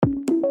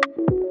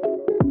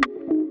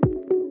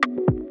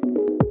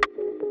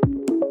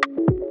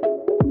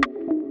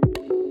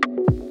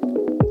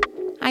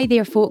Hi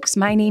there folks,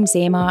 my name's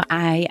Emma.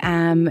 I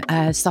am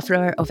a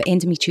sufferer of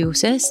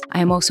endometriosis.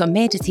 I am also a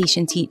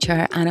meditation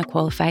teacher and a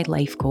qualified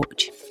life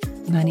coach.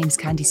 My name's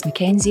Candice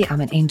Mackenzie. I'm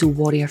an Endo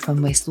Warrior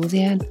from West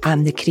Lothian.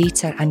 I'm the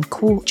creator and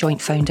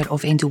co-joint founder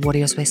of Endo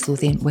Warriors West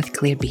Lothian with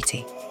Claire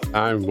Beattie.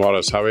 I'm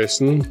Maurice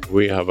Howison.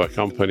 We have a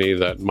company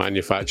that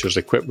manufactures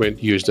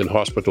equipment used in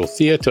hospital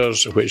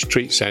theatres which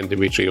treats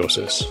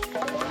endometriosis.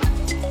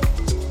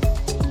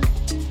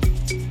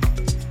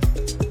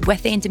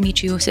 With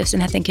endometriosis,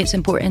 and I think it's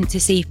important to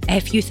say,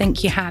 if you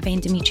think you have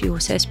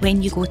endometriosis,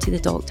 when you go to the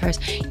doctors,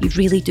 you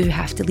really do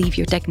have to leave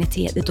your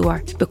dignity at the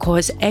door,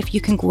 because if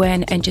you can go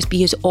in and just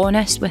be as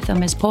honest with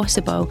them as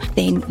possible,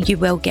 then you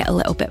will get a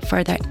little bit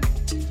further.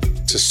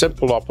 It's a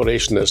simple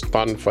operation that's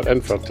done for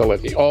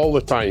infertility all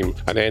the time,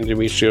 and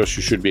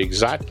endometriosis should be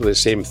exactly the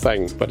same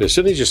thing. But as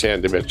soon as you say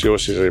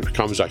endometriosis, it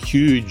becomes a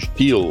huge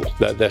deal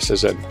that this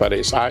is it, but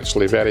it's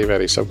actually very,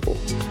 very simple.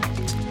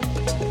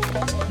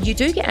 You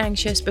do get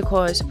anxious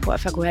because what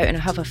if I go out and I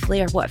have a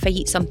flare? What if I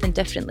eat something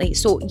differently?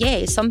 So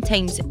yeah,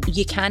 sometimes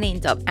you can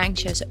end up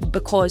anxious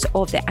because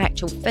of the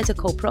actual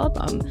physical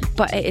problem,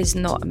 but it is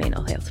not a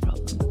mental health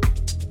problem.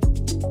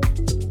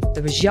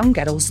 There was young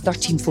girls,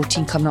 13,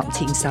 14, coming up and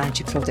taking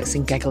sanitary products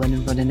and giggling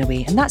and running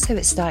away. And that's how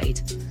it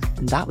started.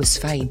 And that was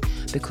fine,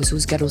 because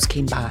those girls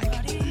came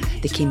back.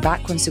 They came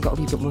back once they got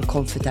a wee bit more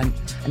confident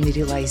and they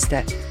realised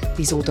that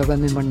these older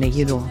women weren't,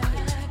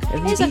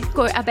 It's a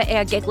bit of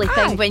a giggly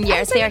thing when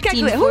you're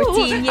 13,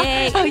 14,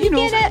 yeah. Get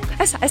it?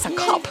 It's a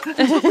cup.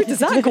 Where does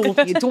that go?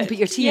 You don't put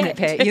your tea in it,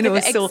 pet,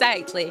 So.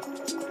 Exactly.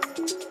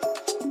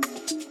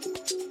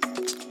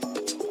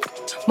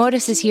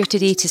 Maurice is here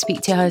today to speak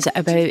to us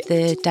about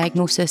the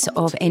diagnosis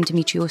of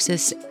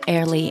endometriosis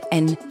early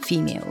in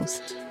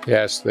females.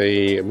 Yes,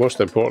 the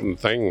most important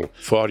thing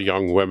for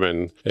young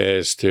women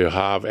is to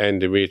have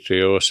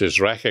endometriosis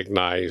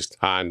recognised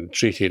and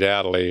treated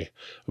early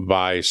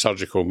by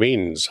surgical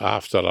means.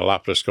 After a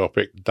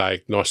laparoscopic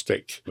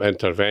diagnostic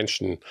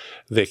intervention,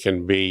 they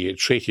can be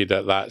treated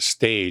at that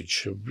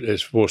stage.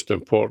 It's most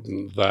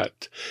important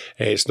that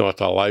it's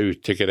not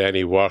allowed to get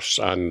any worse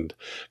and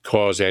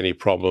cause any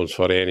problems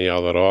for any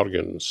other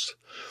organs.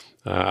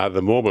 At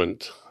the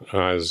moment,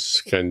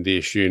 as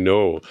Candice, you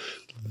know,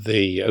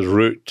 the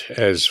route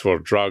is for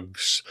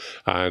drugs,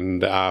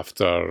 and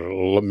after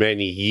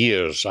many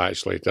years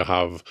actually to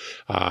have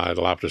a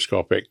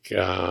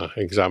laparoscopic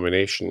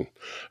examination,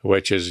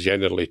 which is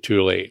generally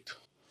too late.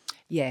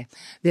 Yeah,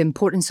 the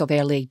importance of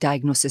early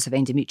diagnosis of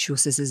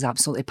endometriosis is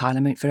absolutely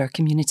paramount for our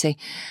community.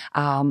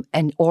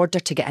 In order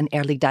to get an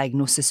early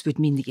diagnosis would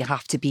mean that you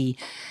have to be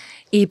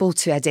able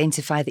to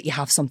identify that you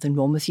have something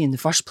wrong with you in the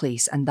first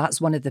place. And that's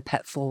one of the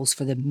pitfalls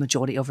for the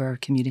majority of our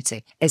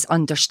community, is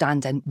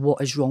understanding what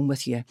is wrong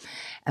with you.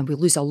 And we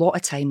lose a lot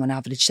of time, on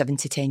average 7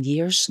 to 10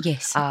 years,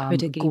 yes,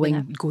 would agree with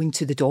that. Going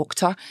to the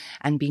doctor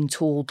and being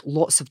told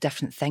lots of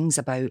different things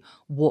about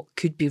what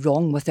could be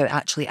wrong without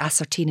actually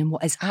ascertaining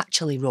what is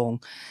actually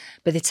wrong.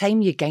 By the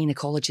time your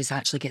gynaecologist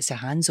actually gets their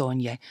hands on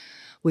you,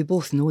 we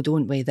both know,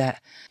 don't we,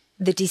 that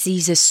the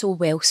disease is so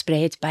well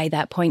spread by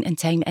that point in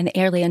time, and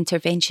early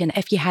intervention,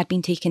 if you had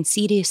been taken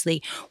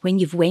seriously when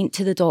you've went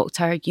to the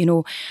doctor,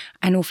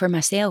 I know for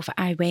myself,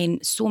 I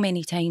went so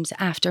many times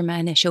after my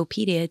initial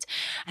period,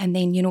 and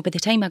then, by the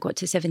time I got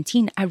to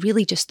 17, I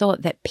really just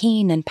thought that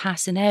pain and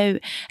passing out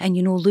and,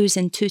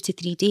 losing 2 to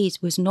 3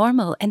 days was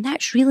normal, and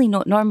that's really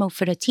not normal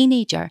for a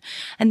teenager.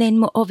 And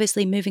then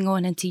obviously moving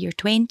on into your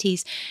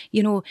 20s,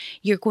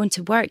 you're going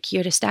to work,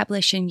 you're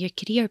establishing your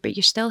career, but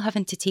you're still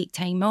having to take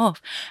time off,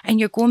 and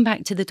you're going back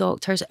to the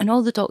doctors, and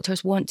all the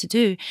doctors want to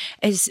do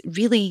is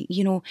really,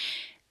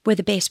 with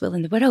the best will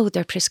in the world,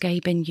 they're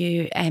prescribing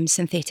you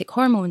synthetic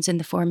hormones in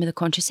the form of the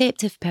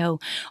contraceptive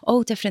pill,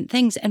 all different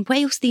things. And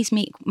whilst these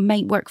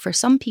might work for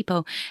some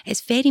people,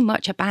 it's very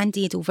much a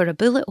band-aid over a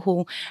bullet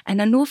hole.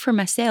 And I know for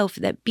myself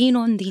that being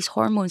on these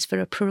hormones for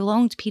a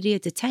prolonged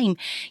period of time,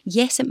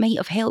 yes, it might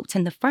have helped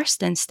in the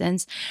first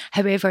instance.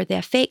 However, the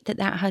effect that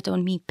had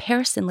on me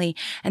personally,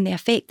 and the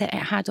effect that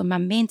it had on my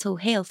mental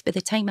health by the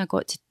time I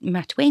got to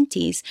my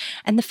 20s,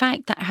 and the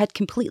fact that I had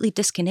completely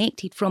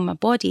disconnected from my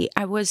body,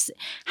 I was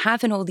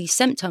having all these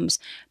symptoms,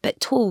 but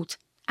told,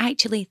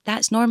 actually,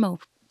 that's normal.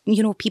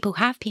 People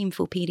have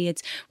painful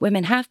periods,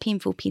 women have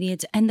painful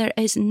periods, and there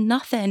is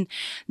nothing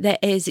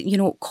that is,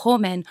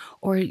 common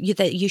or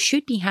that you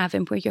should be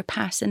having where you're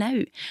passing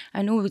out.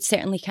 I know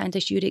certainly,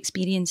 Candice, your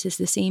experience is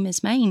the same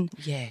as mine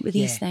with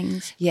these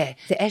things. Yeah,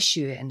 the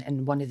issue,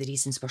 and one of the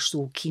reasons we're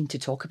so keen to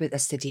talk about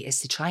this today, is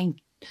to try and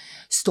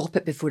stop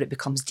it before it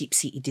becomes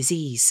deep-seated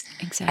disease.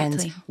 Exactly.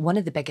 And one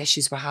of the big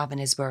issues we're having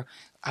is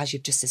as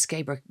you've just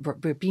described,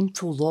 we're being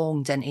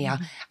prolonged into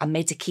a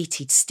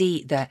medicated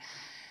state that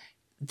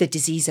the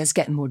disease is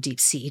getting more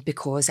deep-seated,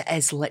 because it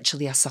is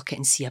literally a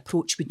suck-it-and-see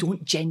approach. We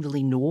don't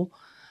generally know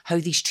how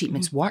these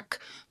treatments work.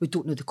 We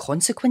don't know the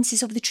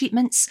consequences of the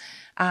treatments.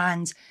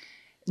 And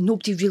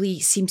nobody really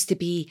seems to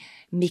be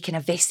making a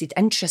vested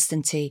interest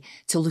into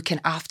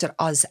looking after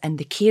us and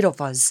the care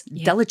of us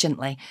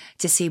diligently,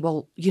 to say,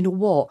 well, you know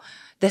what,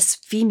 this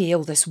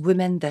female, this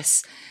woman,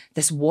 this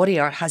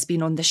warrior has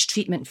been on this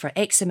treatment for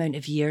X amount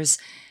of years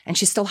and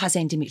she still has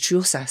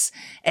endometriosis.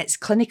 It's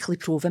clinically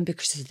proven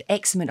because of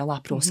X amount of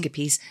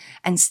laparoscopies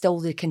and still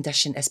the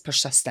condition is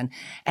persistent.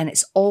 And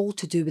it's all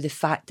to do with the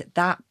fact that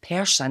that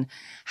person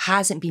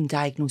hasn't been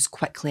diagnosed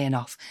quickly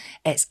enough.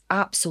 It's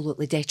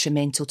absolutely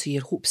detrimental to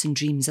your hopes and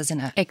dreams, isn't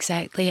it?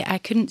 Exactly. I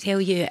couldn't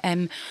tell you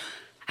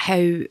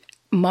how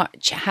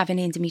much having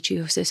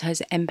endometriosis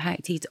has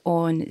impacted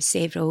on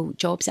several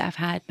jobs that I've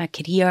had, my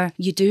career.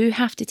 You do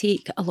have to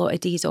take a lot of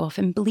days off,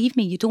 and believe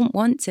me, you don't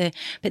want to,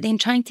 but then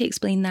trying to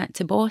explain that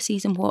to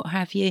bosses and what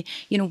have you,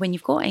 when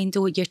you've got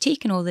endo, you're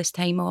taking all this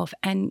time off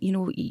and,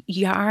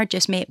 you are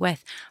just met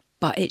with,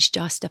 but it's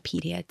just a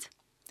period.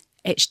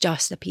 It's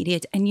just a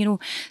period. And,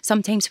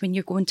 sometimes when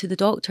you're going to the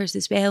doctors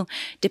as well,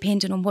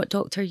 depending on what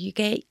doctor you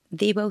get,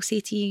 they will say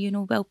to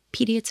you, well,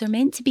 periods are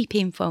meant to be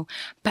painful.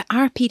 But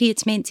are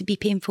periods meant to be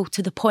painful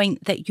to the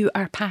point that you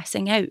are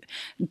passing out,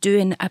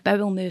 doing a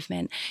bowel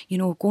movement,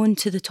 going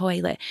to the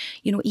toilet,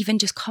 even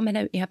just coming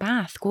out of a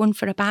bath, going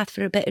for a bath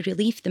for a bit of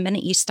relief? The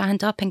minute you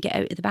stand up and get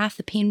out of the bath,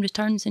 the pain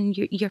returns and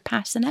you're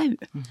passing out.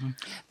 Mm-hmm.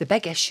 The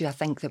big issue I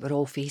think that we're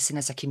all facing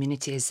as a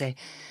community is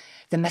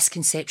the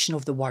misconception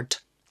of the word.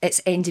 It's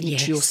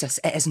endometriosis. Yes.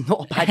 It is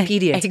not a bad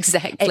period.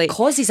 Exactly. It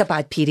causes a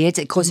bad period.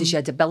 It causes you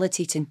a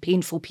debilitating,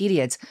 painful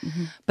period.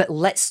 But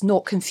let's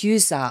not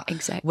confuse that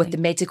with the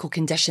medical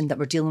condition that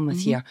we're dealing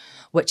with here,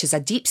 which is a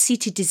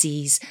deep-seated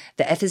disease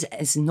that if it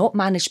is not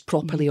managed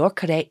properly or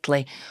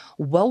correctly,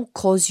 will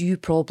cause you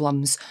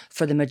problems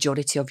for the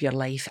majority of your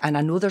life. And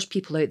I know there's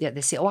people out there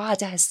that say, I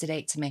had a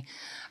hysterectomy.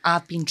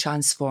 I've been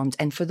transformed.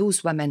 And for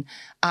those women,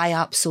 I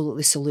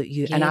absolutely salute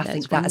you. Yeah, and I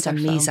think that is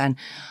amazing.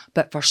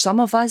 But for some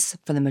of us,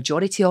 for the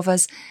majority of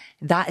us,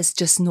 that is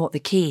just not the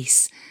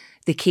case.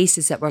 The case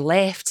is that we're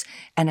left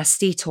in a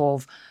state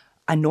of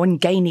a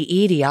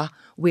non-gynae area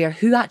where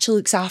who actually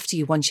looks after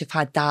you once you've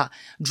had that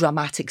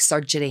dramatic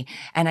surgery?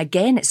 And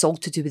again, it's all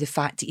to do with the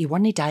fact that you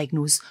weren't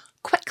diagnosed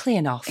quickly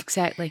enough.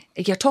 Exactly.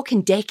 You're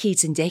talking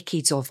decades and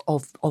decades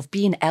of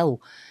being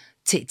ill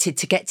to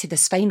get to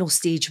this final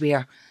stage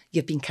where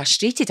you've been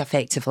castrated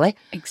effectively.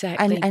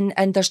 Exactly.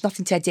 And there's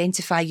nothing to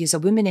identify you as a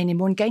woman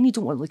anymore, and gynae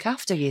don't want to look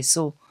after you.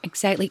 So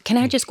exactly. Can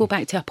I just go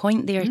back to a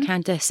point there,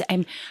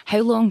 Candice? How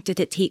long did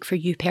it take for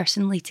you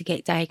personally to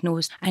get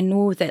diagnosed? I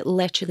know that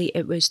literally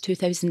it was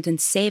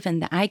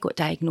 2007 that I got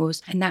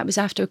diagnosed, and that was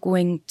after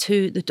going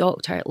to the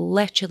doctor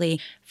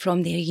literally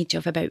from the age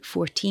of about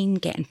 14,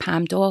 getting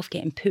palmed off,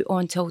 getting put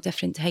onto all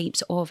different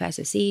types of, as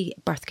I say,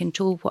 birth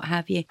control, what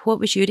have you. What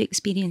was your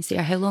experience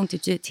there? How long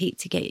did it take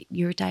to get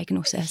your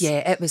diagnosis?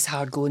 Yeah, it was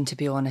hard going, to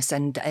be honest,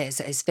 and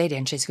it's very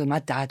interesting. My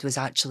dad was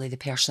actually the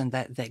person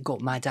that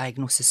got my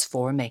diagnosis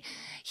for me.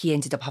 He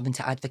ended up having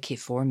to advocate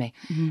for me,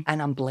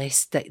 and I'm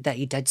blessed that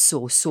he did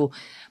so. So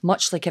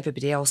much like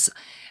everybody else,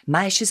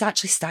 my issues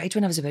actually started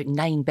when I was about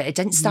 9, but it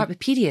didn't start with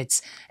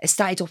periods. It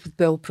started off with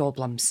bowel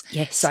problems.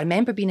 Yes. So I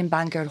remember being in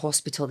Bangor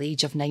Hospital at the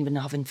age of 9 and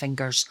having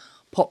fingers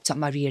popped up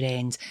my rear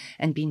end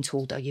and being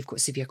told, you've got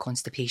severe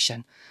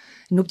constipation.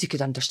 Nobody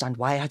could understand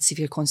why I had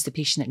severe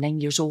constipation at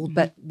 9 years old,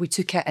 but we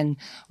took it and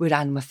we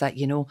ran with it,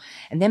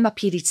 And then my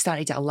period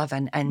started at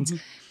 11, and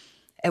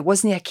it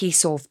wasn't a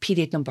case of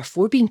period number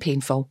 4 being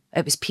painful.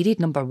 It was period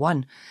number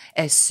 1.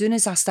 As soon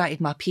as I started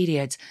my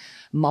period,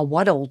 my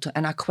world,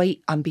 and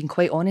I'm being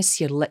quite honest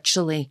here,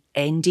 literally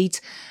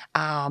ended.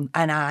 And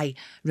I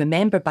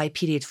remember by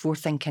period 4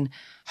 thinking,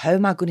 how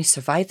am I going to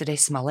survive the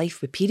rest of my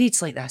life with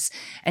periods like this?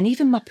 And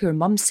even my poor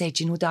mum said,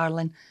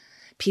 darling,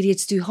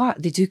 periods do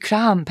hurt, they do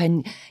cramp,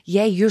 and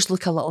yeah, yours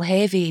look a little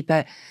heavy,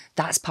 but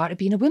that's part of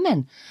being a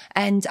woman.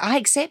 And I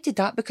accepted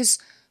that because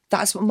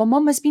that's what my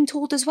mum has been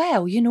told as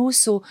well,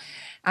 So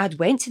I'd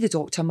went to the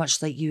doctor,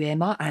 much like you,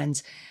 Emma,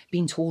 and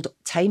been told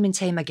time and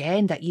time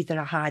again that either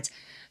I had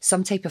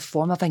some type of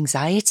form of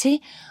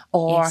anxiety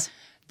or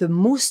the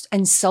most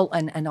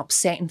insulting and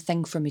upsetting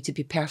thing for me, to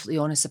be perfectly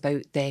honest,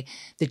 about the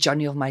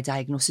journey of my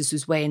diagnosis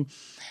was when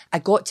I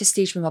got to a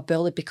stage where my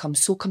bowel had become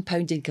so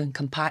compounded and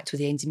compact with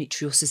the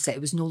endometriosis that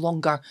it was no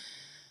longer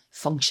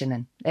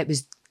functioning. It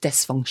was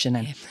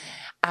dysfunctioning. Yeah.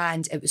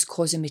 And it was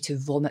causing me to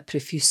vomit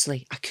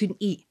profusely. I couldn't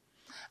eat.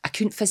 I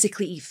couldn't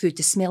physically eat food.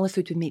 The smell of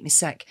food would make me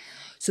sick.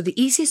 So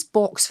the easiest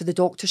box for the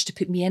doctors to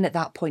put me in at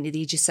that point at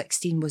the age of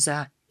 16 was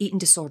a eating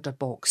disorder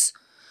box,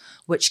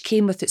 which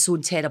came with its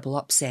own terrible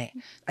upset.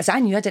 As I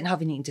knew I didn't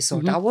have an eating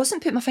disorder, I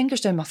wasn't putting my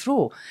fingers down my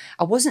throat.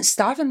 I wasn't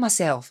starving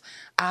myself.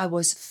 I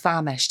was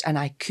famished and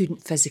I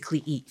couldn't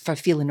physically eat for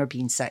feeling or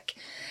being sick.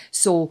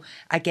 So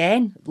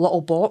again,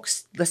 little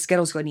box, this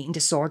girl's got an eating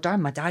disorder.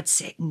 My dad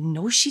said,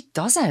 no, she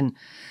doesn't.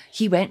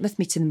 He went with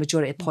me to the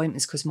majority of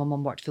appointments because my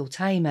mum worked full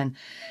time and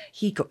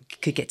he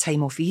could get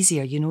time off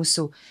easier,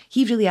 So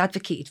he really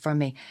advocated for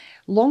me.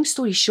 Long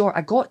story short,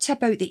 I got to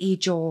about the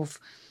age of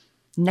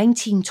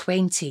 19,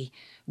 20,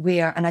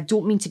 where, and I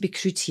don't mean to be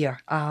crude here,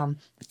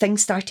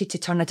 things started to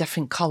turn a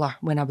different colour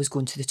when I was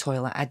going to the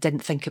toilet. I didn't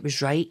think it was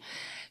right.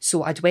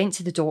 So I'd went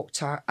to the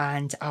doctor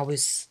and I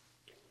was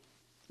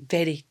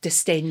very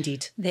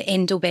distended. The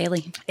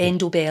endobelly.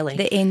 Endobelly.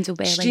 The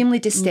endobelly. Extremely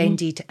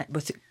distended,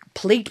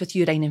 plagued with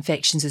urine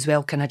infections as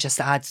well, can I just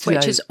add, throughout.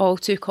 Which is all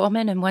too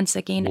common and once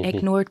again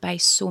ignored by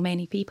so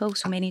many people,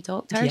 so many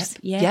doctors.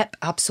 Yep,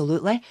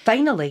 absolutely.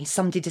 Finally,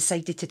 somebody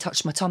decided to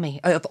touch my tummy.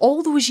 Out of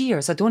all those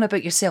years, I don't know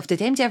about yourself,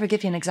 did anybody ever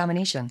give you an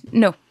examination?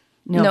 No.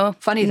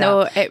 Funny that.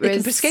 No, it was. They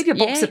can prescribe you a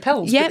box of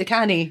pills, but they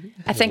can't.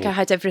 I think I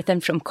had everything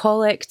from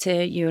colic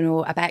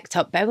to, a backed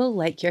up bowel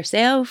like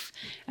yourself.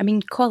 I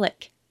mean,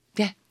 colic.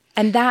 Yeah.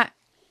 And that,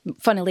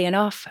 funnily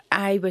enough,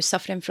 I was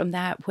suffering from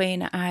that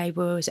when I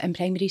was in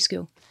primary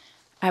school.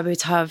 I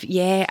would have,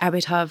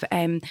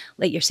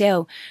 like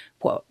yourself,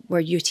 what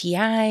were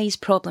UTIs,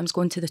 problems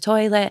going to the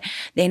toilet.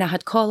 Then I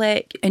had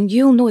colic. And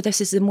you'll know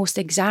this is the most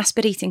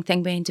exasperating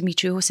thing with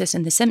endometriosis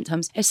and the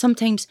symptoms, is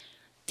sometimes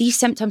these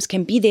symptoms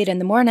can be there in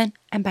the morning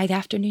and by the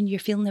afternoon you're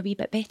feeling a wee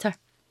bit better.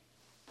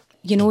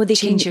 They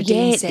change your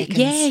day in seconds.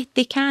 Yeah,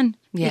 they can.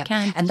 Yeah. They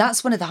can. And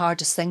that's one of the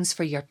hardest things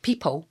for your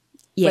people,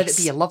 whether it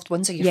be your loved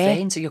ones or your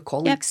friends or your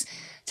colleagues,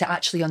 to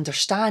actually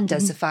understand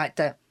is the fact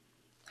that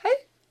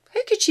how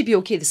could she be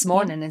okay this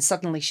morning and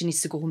suddenly she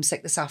needs to go home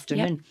sick this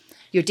afternoon?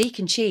 Your day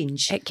can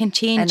change. It can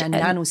change in a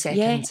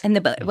nanosecond.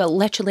 Yeah,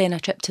 literally in a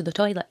trip to the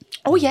toilet.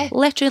 Oh yeah,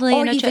 literally.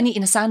 Or even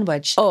eating a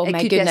sandwich. Oh it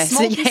my could goodness!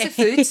 Be a small piece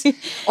of food,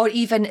 or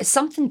even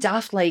something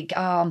daft like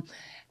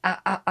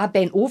I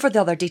bent over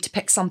the other day to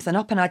pick something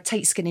up and I had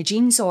tight skinny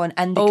jeans on,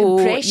 and the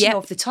compression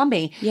of the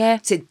tummy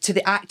to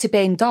the act to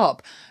bend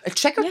up, it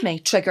triggered me,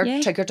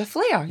 triggered a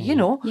flare,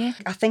 Yeah.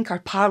 I think our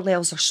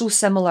parallels are so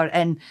similar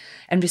in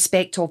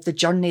respect of the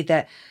journey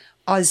that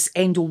us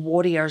endo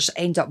warriors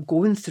end up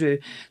going through.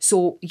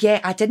 So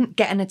I didn't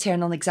get an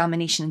internal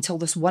examination until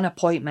this one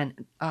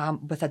appointment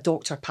with a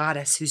Dr.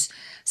 Paris, who's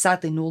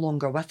sadly no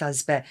longer with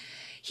us, but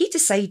he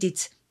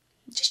decided,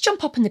 just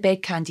jump up in the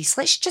bed, Candice,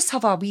 let's just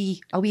have a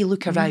wee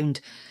look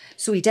around.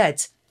 So he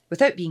did.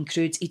 Without being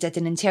crude, he did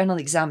an internal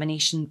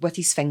examination with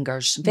his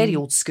fingers, very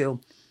old school.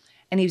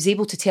 And he was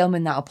able to tell me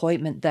in that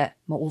appointment that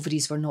my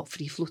ovaries were not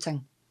free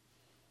floating.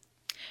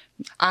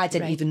 I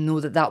didn't even know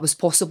that was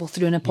possible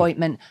through an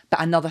appointment,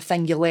 but another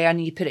thing you learn,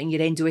 you put it in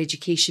your endo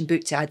education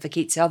book to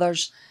advocate to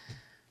others.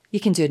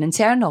 You can do an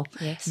internal.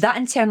 Yes. That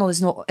internal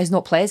is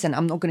not pleasant.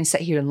 I'm not going to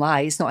sit here and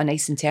lie. It's not a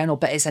nice internal,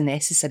 but it's a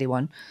necessary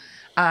one.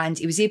 And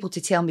he was able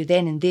to tell me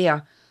then and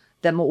there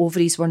that my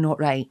ovaries were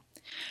not right.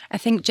 I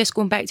think just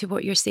going back to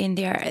what you're saying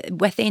there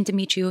with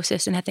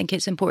endometriosis, and I think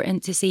it's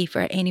important to say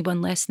for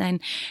anyone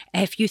listening,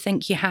 if you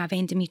think you have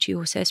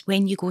endometriosis,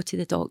 when you go to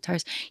the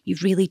doctors, you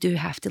really do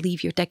have to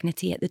leave your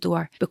dignity at the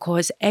door,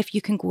 because if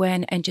you can go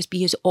in and just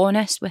be as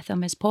honest with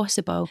them as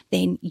possible,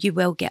 then you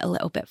will get a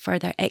little bit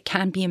further. It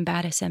can be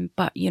embarrassing,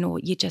 but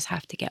you just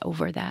have to get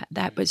over that.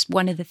 That was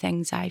one of the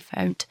things I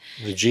found.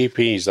 The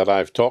GPs that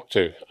I've talked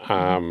to,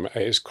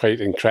 it's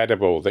quite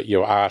incredible that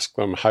you ask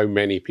them how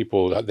many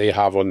people that they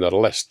have on their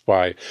list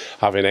by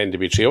having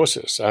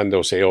endometriosis, and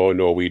they'll say, oh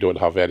no, we don't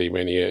have very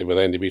many with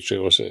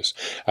endometriosis.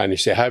 And you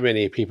say, how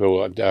many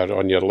people are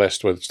on your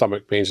list with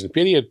stomach pains and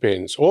period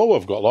pains? Oh,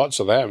 we've got lots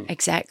of them.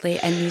 Exactly.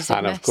 And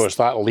of course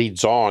that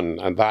leads on,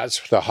 and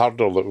that's the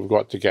hurdle that we've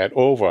got to get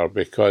over,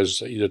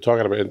 because you're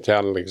talking about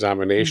internal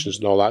examinations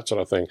and all that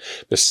sort of thing.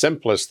 The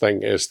simplest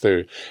thing is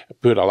to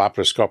put a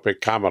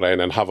laparoscopic camera in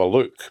and have a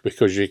look,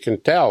 because you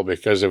can tell,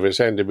 because if it's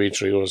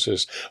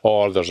endometriosis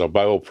or there's a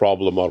bowel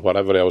problem or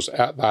whatever else,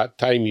 at that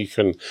time you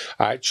can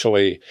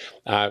actually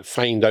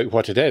find out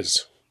what it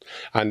is.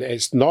 And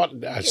it's not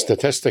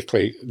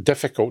statistically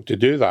difficult to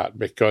do that,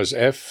 because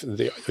if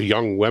the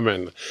young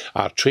women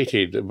are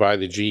treated by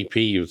the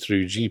GP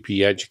through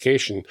GP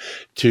education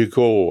to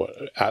go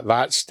at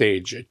that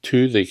stage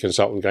to the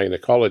consultant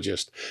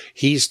gynecologist,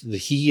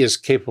 he is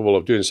capable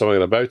of doing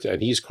something about it,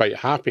 and he's quite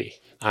happy.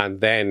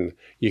 And then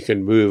you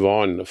can move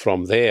on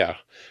from there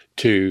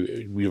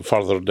to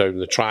further down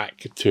the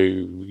track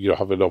to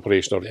have an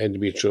operation of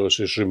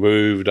endometriosis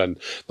removed and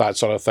that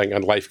sort of thing,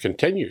 and life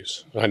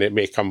continues, and it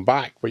may come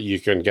back, but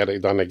you can get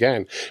it done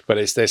again. But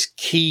it's this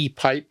key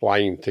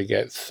pipeline to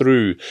get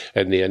through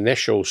in the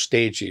initial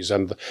stages.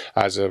 And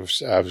as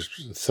I've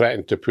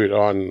threatened to put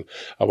on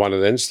one of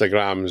the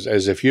Instagrams,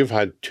 is if you've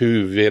had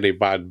 2 very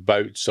bad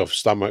bouts of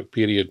stomach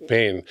period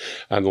pain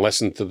and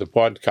listened to the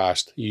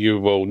podcast, you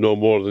will know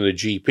more than a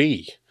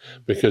GP.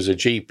 Because the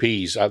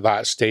GPs at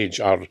that stage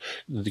are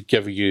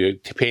giving you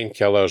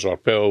painkillers or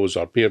pills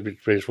or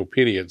painful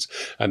periods,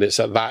 and it's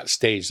at that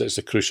stage that's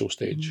the crucial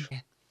stage. Yeah,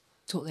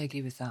 totally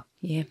agree with that.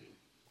 Yeah.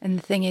 And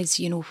the thing is,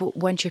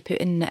 once you're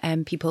putting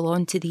people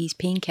onto these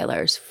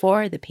painkillers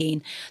for the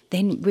pain,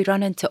 then we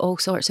run into all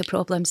sorts of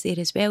problems there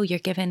as well. You're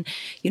giving,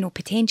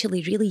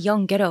 potentially really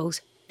young girls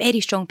very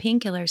strong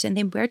painkillers, and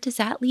then where does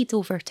that lead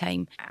over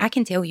time? I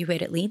can tell you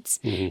where it leads.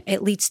 Mm-hmm.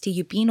 It leads to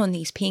you being on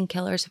these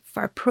painkillers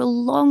for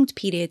prolonged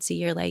periods of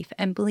your life,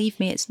 and believe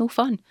me, it's no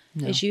fun,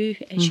 as you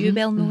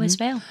well know as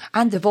well.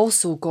 And they've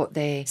also got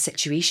the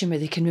situation where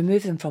they can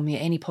remove them from you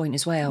at any point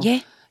as well.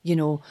 Yeah.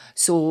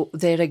 So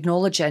they're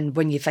acknowledging,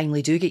 when you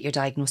finally do get your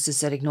diagnosis,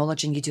 they're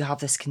acknowledging you do have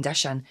this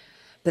condition,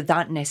 but that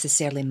aren't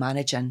necessarily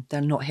managing.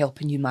 They're not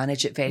helping you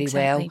manage it very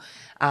Exactly.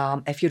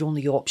 well. If your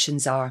only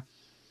options are,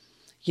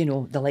 you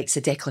know, the likes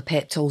of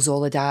Declopeptyl,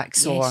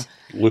 Zoladex, Yes. or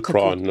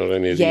Lupron or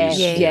any of yeah,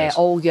 these. yeah,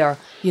 all your,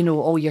 you know,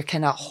 all your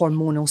kind of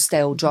hormonal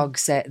style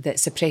drugs that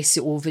suppress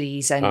the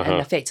ovaries and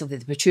effectively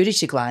the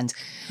pituitary gland,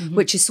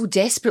 which is so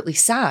desperately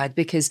sad,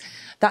 because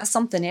that's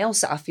something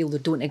else that I feel they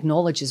don't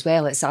acknowledge as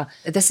well.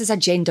 This is a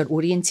gender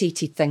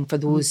orientated thing for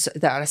those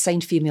that are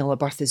assigned female at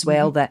birth as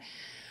well, that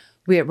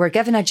we're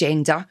given a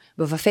gender,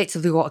 we've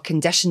effectively got a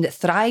condition that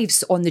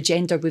thrives on the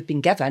gender we've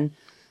been given,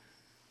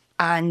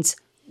 and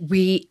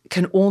we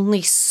can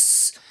only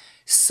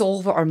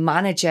solve it or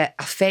manage it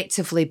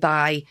effectively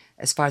by,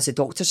 as far as the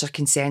doctors are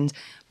concerned,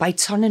 by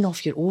turning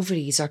off your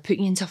ovaries or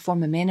putting you into a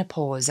form of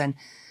menopause. And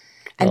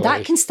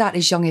that can start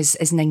as young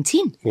as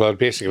 19. Well,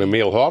 basically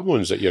male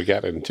hormones that you're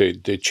getting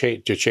to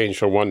change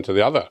from one to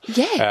the other.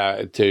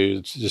 Yeah.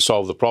 To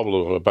solve the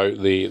problem about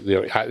the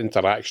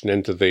interaction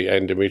into the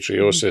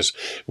endometriosis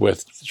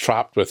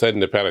trapped within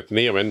the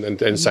peritoneum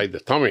and inside the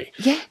tummy.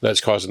 Yeah.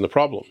 That's causing the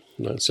problem.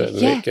 That's it.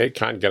 Yeah. It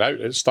can't get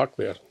out. It's stuck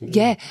there.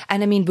 Yeah.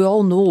 And I mean, we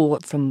all know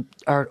from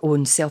our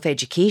own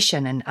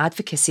self-education and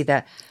advocacy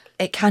that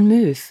it can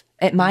move.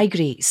 It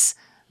migrates.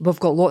 We've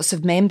got lots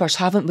of members,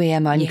 haven't we,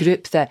 Emma, in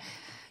group that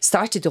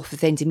started off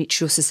with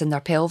endometriosis in their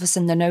pelvis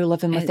and they're now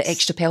living with it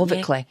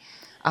extrapelvically.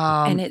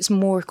 And it's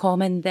more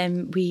common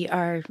than we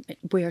are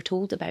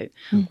told about.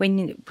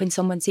 When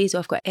someone says, "Oh,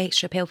 I've got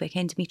extrapelvic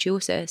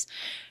endometriosis,"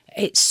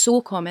 it's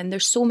so common.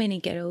 There's so many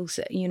girls,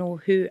 you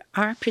know, who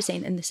are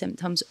presenting the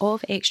symptoms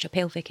of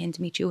extrapelvic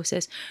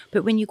endometriosis.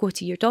 But when you go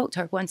to your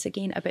doctor, once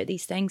again, about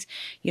these things,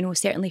 you know,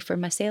 certainly for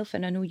myself,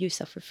 and I know you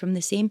suffer from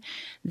the same,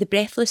 the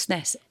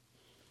breathlessness,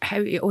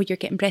 you're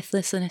getting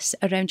breathlessness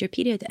around your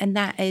period, and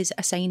that is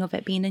a sign of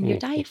it being in your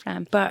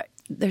diaphragm. But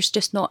there's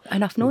just not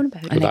enough known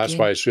about it. But that's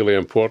why it's really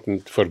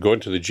important for going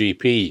to the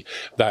GP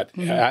that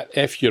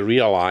if you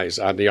realise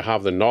and you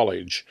have the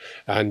knowledge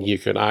and you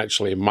can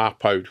actually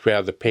map out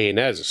where the pain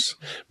is,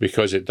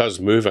 because it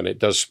does move and it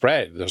does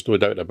spread. There's no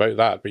doubt about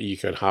that. But you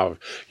can have,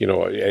 you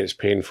know, it's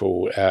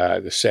painful,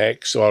 the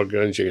sex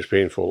organs, it's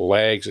painful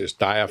legs, it's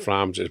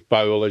diaphragms, it's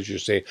bowel, as you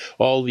say,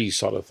 all these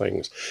sort of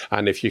things.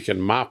 And if you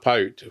can map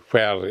out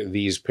where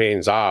these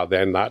pains are,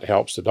 then that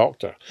helps the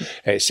doctor.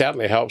 It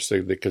certainly helps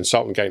the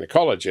consultant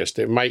gynecologist.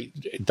 It might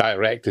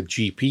direct the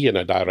GP in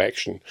a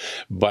direction,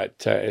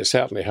 but it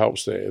certainly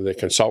helps the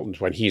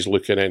consultant when he's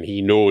looking in.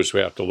 He knows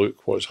where to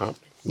look, what's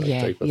happening.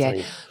 Yeah.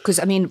 Because,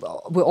 I mean,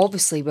 we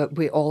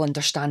all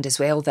understand as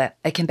well that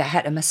it can be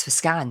hit and miss for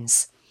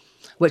scans,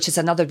 which is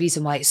another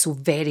reason why it's so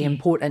very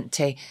important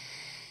to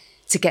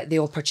get the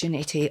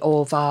opportunity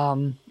of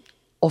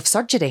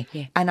surgery.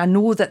 Yeah. And I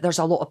know that there's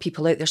a lot of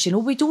people out there saying, "Oh,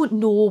 we don't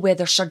know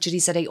whether surgery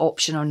is the right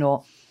option or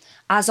not."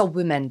 As a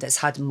woman that's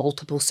had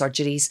multiple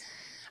surgeries,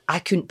 I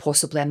couldn't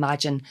possibly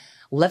imagine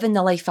living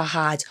the life I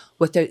had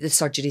without the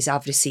surgeries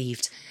I've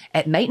received.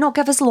 It might not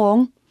give us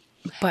long,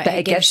 but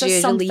it gives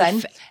us something.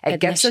 Relief it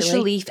gives us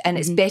relief, and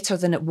it's better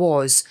than it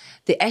was.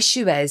 The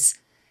issue is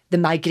the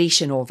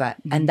migration of it.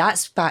 And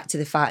that's back to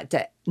the fact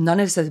that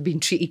none of us have been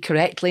treated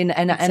correctly in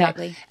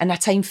a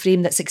time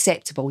frame that's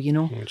acceptable, you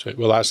know. That's right.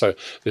 Well, that's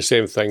the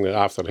same thing that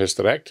after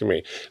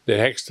hysterectomy. The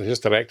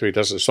hysterectomy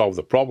doesn't solve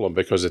the problem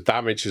because the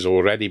damage has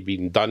already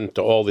been done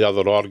to all the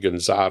other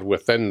organs that are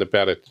within the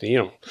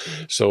peritoneum.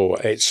 So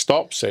it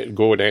stops it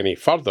going any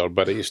further,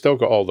 but you've still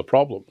got all the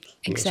problems.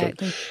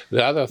 Exactly. So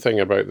the other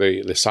thing about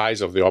the size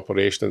of the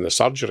operation and the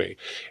surgery,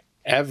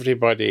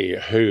 everybody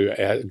who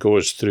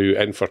goes through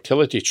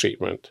infertility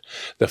treatment,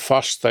 the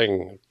first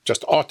thing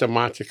just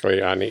automatically,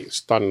 and it's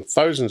done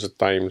thousands of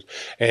times,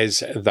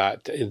 is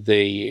that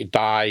they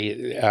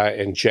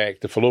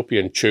inject the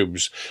fallopian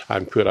tubes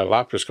and put a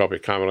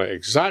laparoscopic camera,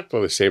 exactly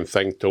the same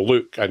thing, to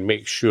look and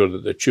make sure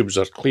that the tubes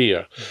are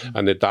clear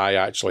and the dye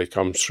actually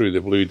comes through,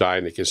 the blue dye,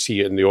 and they can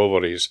see it in the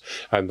ovaries,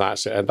 and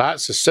that's it. And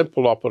that's a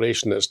simple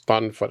operation that's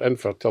done for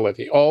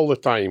infertility all the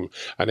time.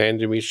 And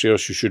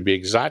endometriosis should be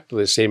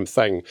exactly the same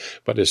thing.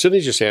 But as soon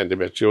as you say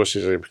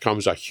endometriosis, it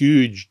becomes a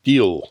huge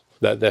deal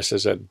that this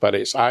is it. But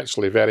it's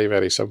actually very,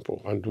 very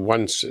simple. And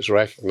once it's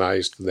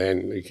recognised,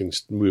 then you can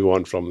move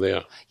on from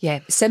there. Yeah,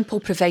 simple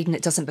providing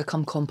it doesn't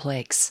become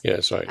complex. Yeah,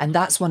 that's right. And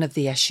that's one of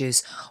the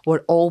issues.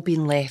 We're all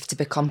being left to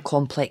become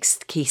complex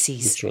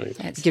cases. That's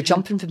right. You're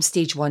jumping from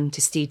stage 1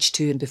 to stage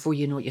 2, and before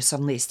you know it, you're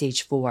suddenly at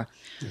stage 4.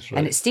 That's right.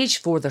 And at stage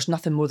 4, there's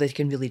nothing more they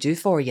can really do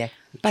for you.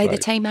 By the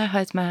time I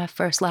had my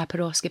first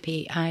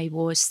laparoscopy, I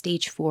was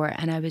stage 4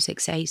 and I was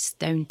excised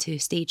down to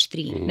stage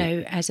 3.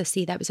 Now, as I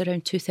say, that was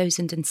around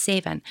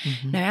 2007.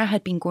 Now, I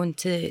had been going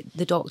to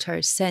the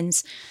doctors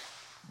since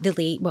the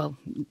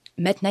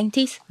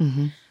mid-90s.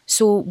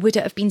 So would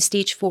it have been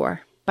stage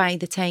 4 by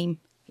the time,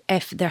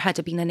 if there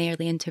had been an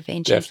early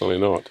intervention? Definitely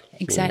not.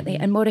 Exactly.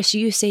 And Maurice,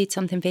 you said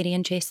something very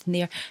interesting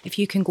there. If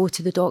you can go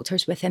to the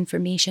doctors with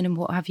information and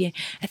what have you,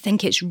 I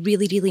think it's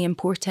really, really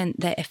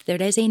important that if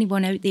there is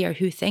anyone out there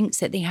who thinks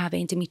that they have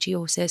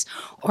endometriosis,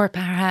 or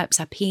perhaps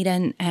a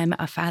parent,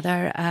 a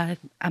father,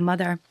 a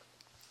mother,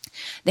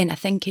 then I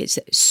think it's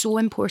so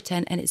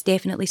important, and it's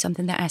definitely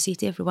something that I say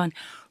to everyone,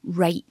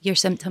 write your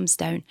symptoms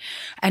down.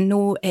 I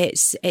know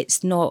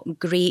it's not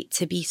great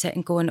to be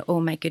sitting going, oh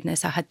my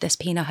goodness, I had this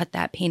pain, I had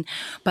that pain.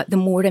 But the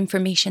more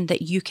information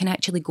that you can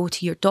actually go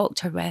to your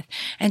doctor with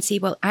and say,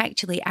 well,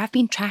 actually, I've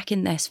been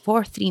tracking this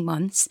for 3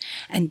 months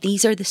and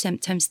these are the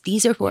symptoms,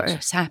 these are what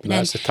is happening.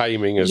 That's the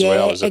timing as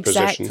well as a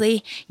exactly.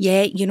 position.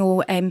 Yeah, you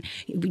know,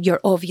 your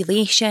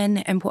ovulation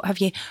and what have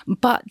you.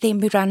 But then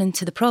we ran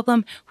into the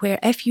problem where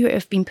if you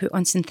have been put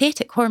on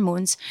synthetic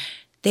hormones,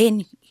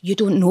 then you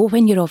don't know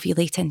when you're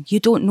ovulating. You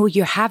don't know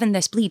you're having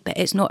this bleed, but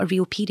it's not a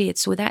real period.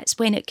 So that's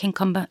when it can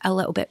come a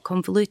little bit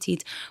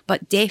convoluted.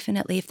 But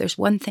definitely, if there's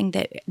one thing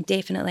that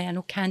definitely, I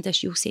know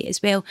Candice, you'll say it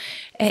as well,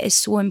 it is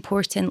so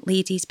important,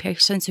 ladies,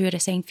 persons who are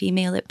assigned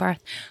female at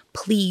birth,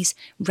 please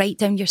write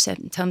down your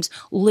symptoms,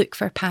 look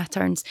for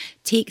patterns,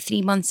 take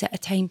 3 months at a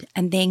time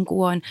and then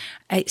go on.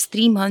 It's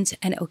 3 months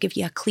and it'll give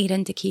you a clear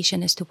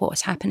indication as to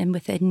what's happening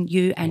within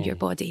you and your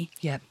body.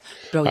 Yeah,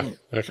 brilliant.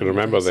 I can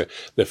remember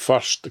the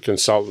first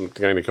consultant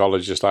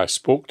gynaecologist I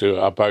spoke to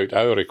about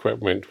our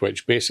equipment,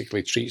 which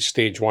basically treats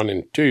stage 1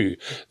 and 2,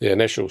 the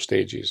initial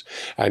stages.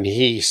 And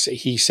he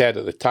said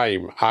at the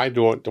time, I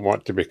don't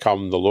want to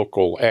become the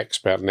local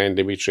expert in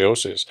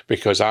endometriosis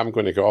because I'm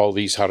going to get all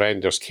these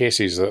horrendous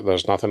cases that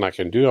there's nothing I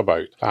can do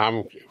about.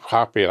 I'm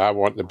happy. I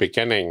want the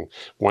beginning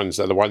ones,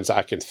 that the ones that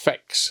I can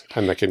fix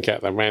and I can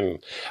get them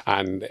in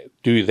and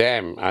do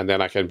them, and then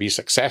I can be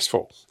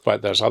successful.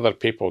 But there's other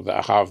people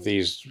that have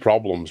these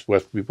problems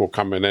with people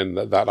coming in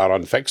that are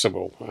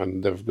unfixable,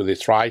 and they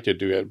try to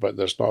do it, but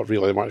there's not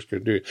really much to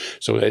do.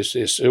 So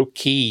it's so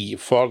key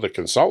for the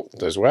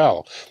consultant as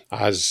well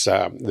as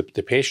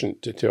the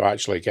patient to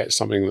actually get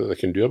something that they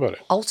can do about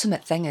it.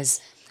 Ultimate thing is,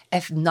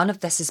 if none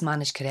of this is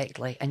managed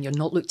correctly and you're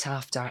not looked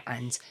after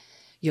and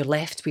you're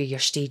left where your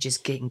stage is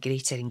getting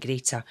greater and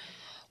greater,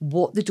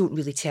 what they don't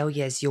really tell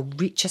you is you'll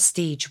reach a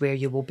stage where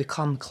you will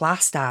become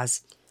classed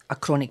as a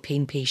chronic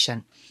pain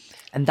patient.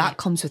 And that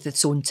comes with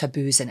its own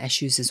taboos and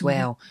issues as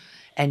well.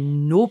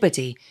 And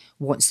nobody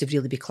wants to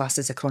really be classed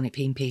as a chronic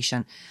pain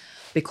patient,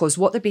 because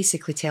what they're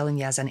basically telling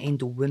you as an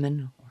endo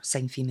woman or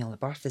assigned female at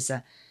birth is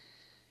that,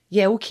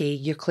 yeah, okay,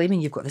 you're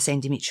claiming you've got this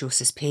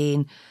endometriosis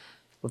pain.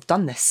 We've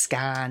done this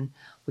scan.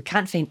 We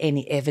can't find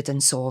any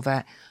evidence of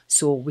it.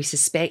 So we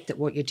suspect that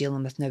what you're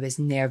dealing with now is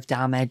nerve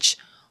damage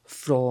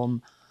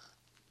from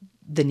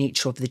the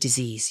nature of the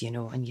disease, you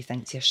know, and you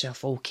think to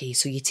yourself, okay,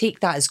 so you take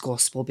that as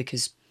gospel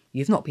because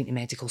you've not been to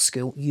medical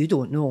school, you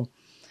don't know.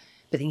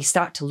 But then you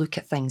start to look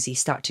at things, you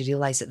start to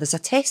realise that there's a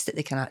test that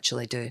they can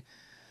actually do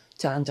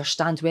to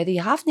understand whether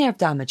you have nerve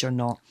damage or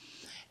not.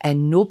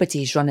 And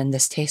nobody's running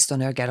this test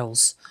on our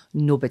girls.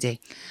 Nobody.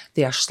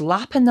 They are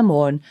slapping them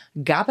on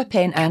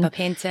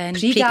gabapentin,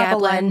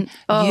 pregabalin,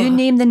 you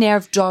name the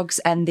nerve drugs,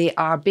 and they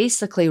are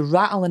basically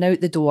rattling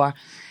out the door.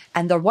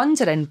 And they're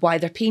wondering why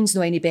their pain's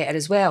not any better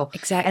as well.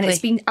 Exactly. And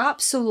it's been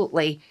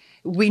absolutely,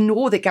 we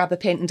know that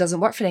gabapentin doesn't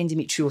work for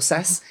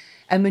endometriosis.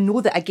 And we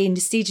know that, again,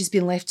 the stage has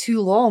been left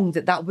too long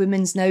that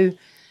woman's now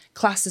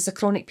classed as a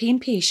chronic pain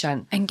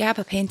patient. And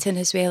gabapentin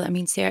as well. I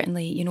mean,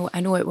 certainly, you know, I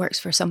know it works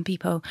for some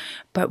people,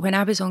 but when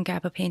I was on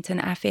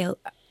gabapentin, I felt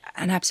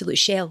an absolute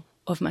shell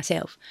of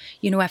myself.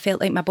 You know, I felt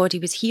like my body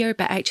was here,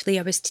 but actually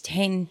I was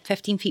 10,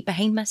 15 feet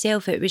behind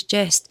myself.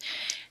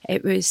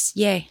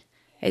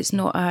 It's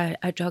not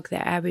a drug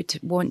that I would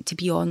want to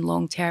be on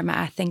long term.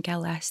 I think I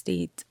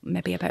lasted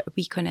maybe about a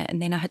week on it, and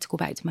then I had to go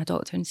back to my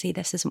doctor and say,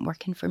 this isn't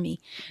working for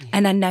me. Yeah.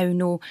 And I now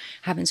know,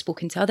 having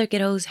spoken to other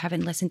girls, having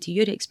listened to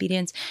your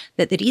experience,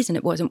 that the reason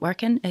it wasn't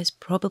working is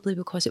probably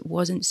because it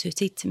wasn't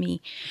suited to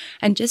me.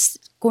 And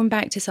just going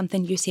back to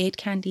something you said,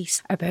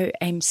 Candice, about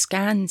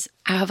scans,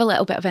 I have a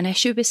little bit of an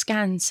issue with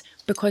scans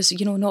because,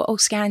 you know, not all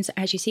scans,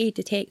 as you say,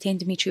 detect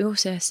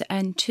endometriosis.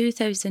 In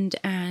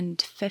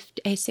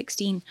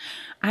 2016,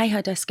 I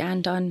had a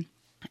scan done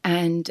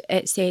and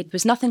it said,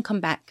 was nothing come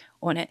back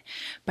on it,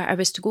 but I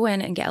was to go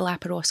in and get a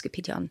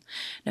laparoscopy done.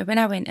 Now, when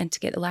I went in to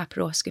get the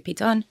laparoscopy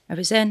done, I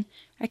was in,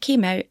 I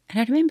came out, and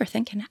I remember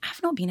thinking,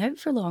 I've not been out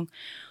for long.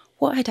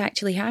 What had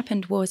actually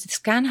happened was the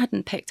scan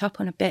hadn't picked up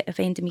on a bit of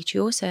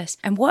endometriosis,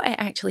 and what it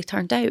actually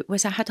turned out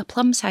was I had a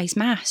plum-sized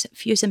mass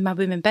fusing my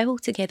womb and bowel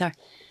together.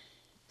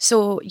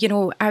 So, you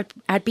know,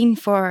 I'd been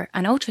for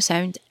an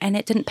ultrasound and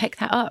it didn't pick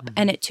that up,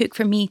 and it took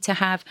for me to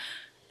have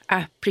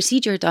a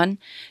procedure done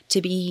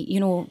to be, you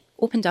know,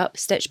 opened up,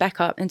 stitched back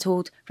up and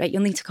told, right,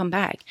 you'll need to come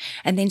back.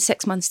 And then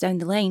 6 months down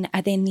the line, I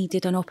then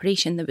needed an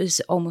operation that was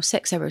almost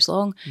 6 hours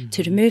long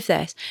to remove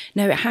this.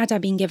 Now, had I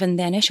been given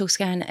the initial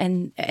scan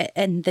in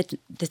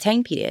the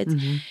time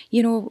period,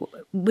 you know,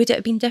 would it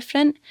have been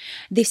different?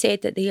 They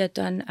said that they had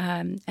done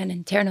an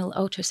internal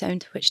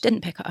ultrasound, which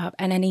didn't pick it up,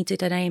 and I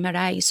needed an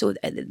MRI. So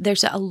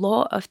there's a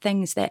lot of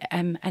things that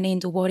an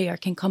endo warrior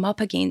can come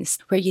up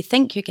against where you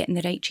think you're getting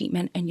the right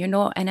treatment and you're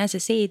not. And as I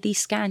say, these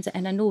scans,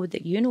 and I know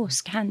that you know,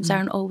 scans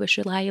aren't always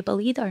reliable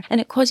either,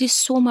 and it causes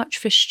so much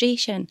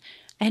frustration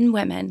in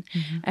women,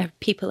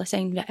 people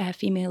assigned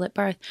female at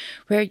birth,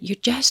 where you're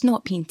just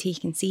not being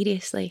taken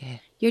seriously. Yeah.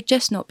 You're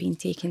just not being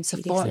taken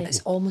seriously.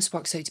 It almost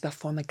works out to be a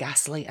form of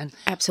gaslighting.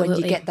 Absolutely.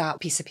 When you get that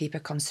piece of paper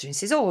comes through and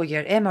says, oh,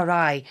 your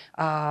MRI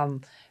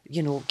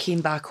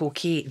came back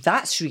okay.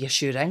 That's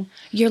reassuring.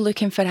 You're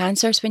looking for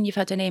answers when you've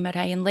had an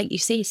MRI, and like you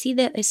say, see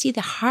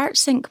the heart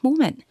sink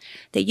moment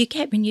that you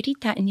get when you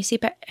read that, and you say,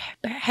 but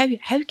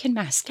how can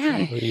my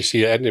scan? You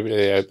see,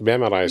 the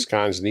MRI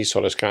scans and these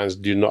sort of scans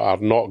are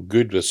not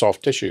good with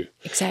soft tissue.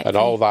 Exactly. And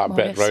all that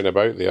Morris. bit round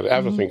about there,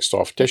 everything's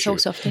soft tissue.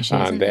 It's all soft tissue,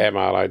 and the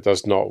MRI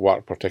does not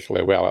work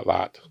particularly well at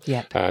that.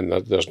 Yep. And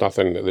there's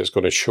nothing that's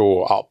going to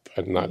show up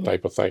in that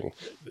type of thing.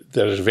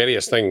 There's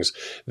various things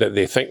that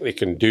they think they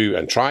can do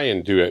and try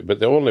and do it, but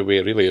the only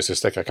way really is to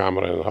stick a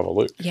camera in and have a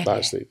look. Yeah.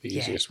 That's the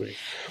easiest way.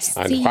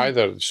 And why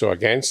they're so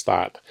against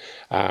that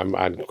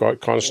and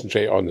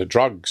concentrate on the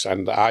drugs.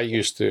 And I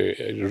used to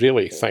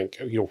really think,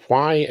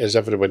 why is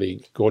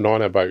everybody going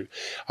on about,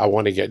 I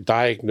want to get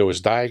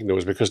diagnosed,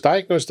 because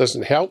diagnosed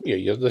doesn't help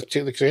you. The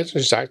condition is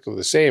exactly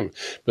the same,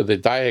 but the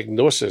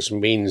diagnosis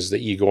means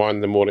that you go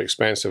on the more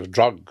expensive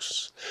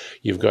drugs.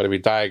 You've got to be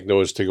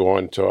diagnosed to go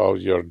on to all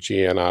your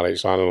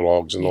GnRH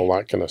analogues and all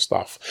that kind of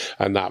stuff,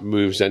 and that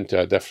moves into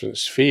a different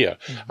sphere.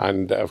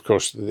 And of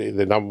course,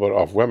 the number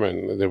of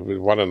women, the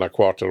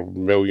 1.25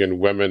 million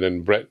women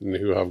in Britain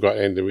who have got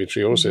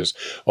endometriosis,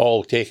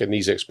 all taking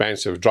these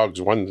expensive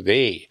drugs one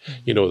day,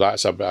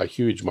 that's a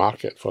huge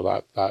market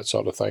for that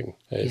sort of thing.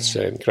 It's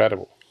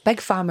incredible. Big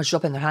pharma's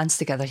rubbing their hands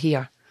together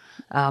here.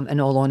 In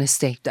all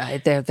honesty,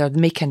 they're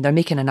making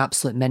an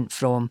absolute mint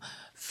from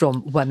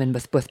women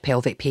with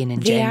pelvic pain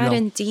in general. They are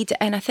indeed,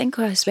 and I think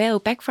as well,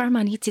 Big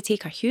Pharma need to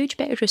take a huge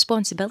bit of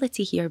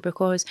responsibility here,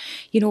 because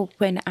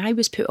when I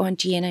was put on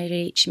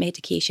GnRH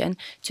medication,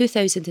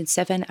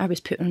 2007, I was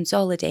put on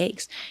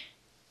Zoladex.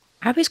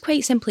 I was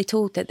quite simply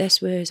told that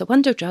this was a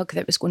wonder drug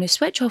that was going to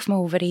switch off my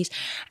ovaries,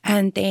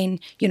 and then,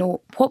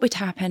 what would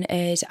happen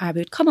is I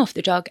would come off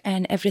the drug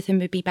and everything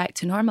would be back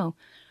to normal.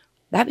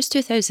 That was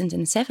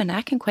 2007.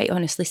 I can quite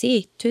honestly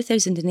say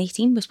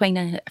 2018 was when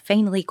I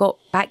finally got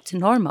back to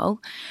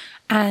normal.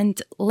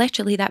 And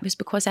literally that was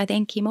because I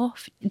then came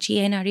off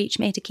GnRH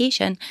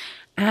medication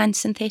and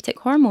synthetic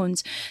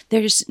hormones.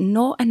 There's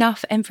not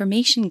enough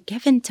information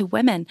given to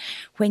women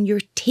when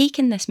you're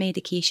taking this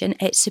medication.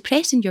 It's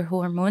suppressing your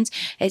hormones.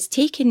 It's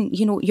taking,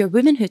 your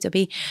womanhood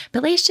away.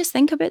 But let's just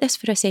think about this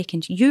for a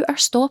second. You are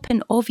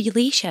stopping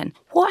ovulation.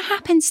 What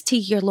happens to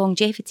your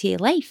longevity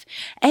of life?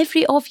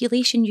 Every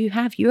ovulation you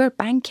have, you're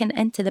banking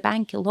into the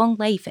bank. A long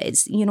life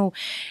is,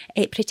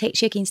 it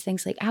protects you against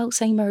things like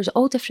Alzheimer's,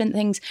 all different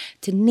things,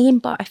 to name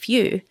but a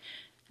few.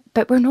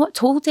 But we're not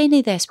told any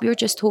of this. We're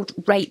just told,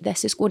 right,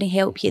 this is going to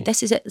help you.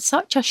 This is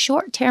such a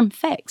short-term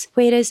fix.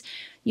 Whereas,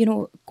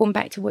 going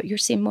back to what you're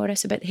saying,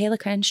 Morris, about the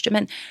Helica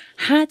instrument,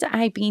 had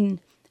I been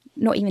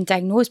not even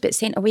diagnosed, but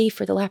sent away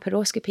for the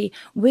laparoscopy,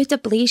 would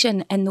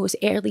ablation in those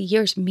early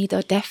years made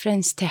a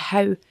difference to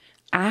how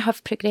I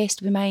have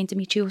progressed with my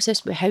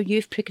endometriosis, with how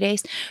you've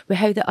progressed, with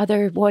how the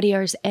other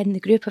warriors in the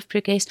group have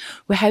progressed,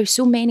 with how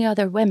so many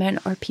other women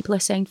or people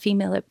assigned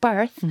female at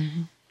birth,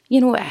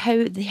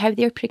 how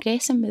they're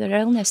progressing with their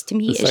illness? To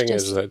me, it's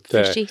just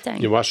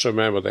frustrating. You must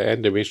remember that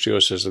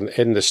endometriosis,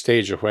 in the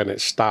stage of when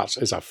it starts,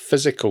 is a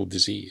physical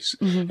disease.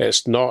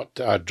 It's not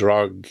a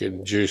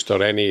drug-induced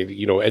or any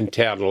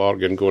internal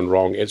organ going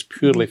wrong. It's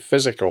purely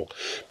physical,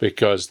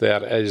 because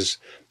there is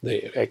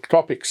the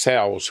ectopic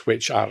cells,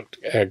 which are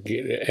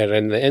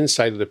in the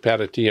inside of the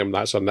peritoneum,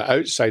 that's on the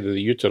outside of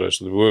the uterus,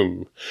 the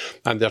womb,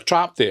 and they're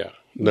trapped there.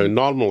 Now,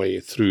 normally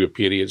through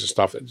periods and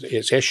stuff,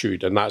 it's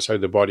issued, and that's how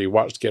the body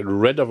works to get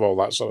rid of all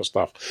that sort of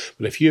stuff.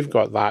 But if you've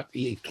got that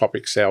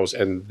ectopic cells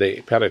in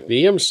the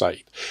peritoneum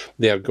site,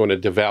 they're going to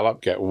develop,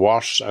 get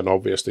worse, and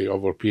obviously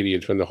over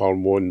periods when the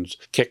hormones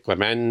kick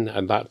them in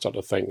and that sort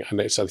of thing.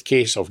 And it's a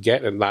case of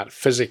getting that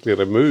physically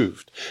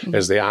removed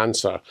is the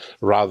answer,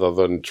 rather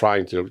than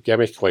trying to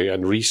chemically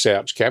and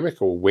research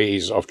chemical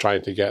ways of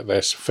trying to get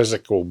this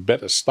physical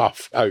bit of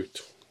stuff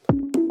out.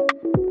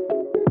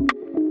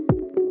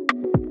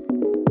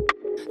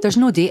 There's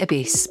no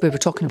database. We were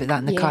talking about that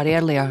in the car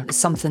earlier. It's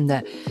something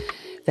that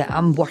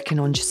I'm working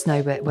on just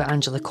now with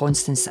Angela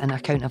Constance on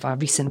account of a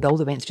recent bill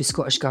that went through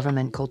Scottish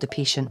Government called the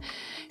Patient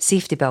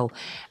Safety Bill.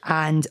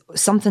 And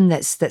something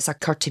that's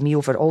occurred to me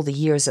over all the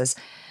years is,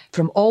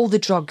 from all the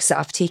drugs that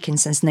I've taken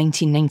since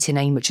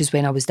 1999, which is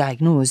when I was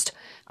diagnosed,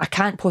 I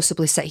can't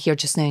possibly sit here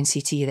just now and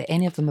say to you that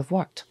any of them have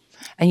worked.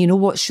 And you know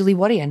what's really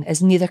worrying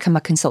is neither can my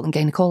consultant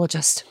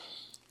gynaecologist.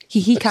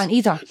 He can't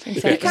either.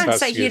 He can't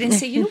sit here and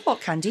say, you know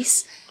what,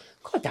 Candice?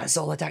 God, that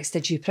Zoladex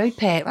did you proud,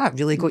 pet. That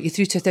really got you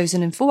through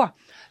 2004.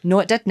 No,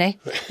 it didn't,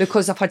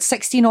 because I've had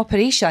 16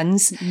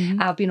 operations.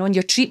 I've been on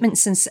your treatment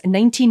since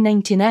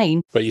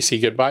 1999. But you see,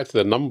 get back to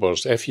the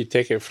numbers. If you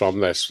take it from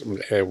this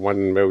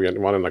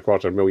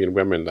 1.25 million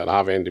women that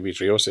have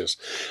endometriosis,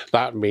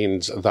 that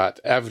means that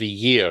every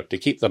year, to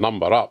keep the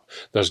number up,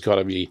 there's got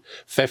to be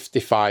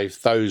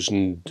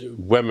 55,000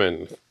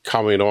 women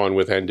coming on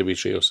with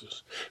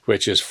endometriosis,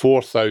 which is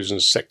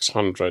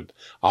 4,600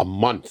 a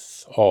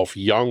month of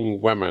young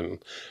women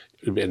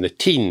in the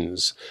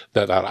teens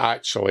that are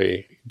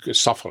actually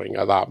suffering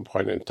at that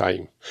point in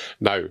time.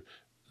 Now,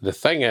 the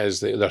thing is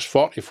that there's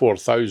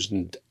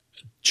 44,000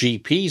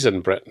 GPs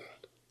in Britain,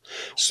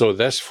 So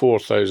this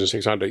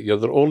 4,600,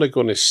 they're only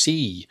going to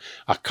see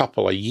a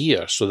couple of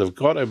years. So they've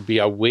got to be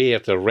aware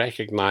to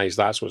recognise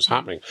that's what's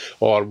happening.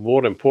 Or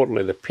more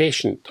importantly, the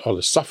patient or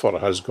the sufferer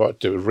has got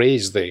to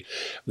raise the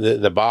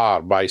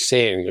bar by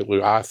saying,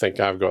 look, I think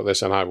I've got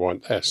this and I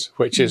want this,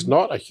 which is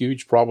not a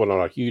huge problem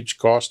or a huge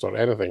cost or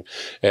anything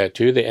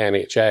to the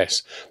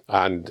NHS.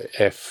 And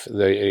if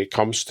it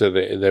comes to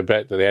the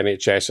bit that the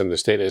NHS and the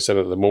state it's in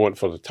at the moment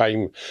for the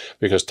time,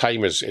 because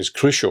time is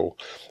crucial,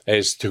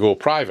 is to go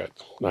private.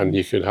 And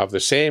you could have the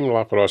same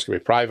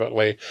laparoscopy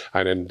privately,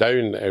 and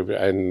down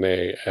in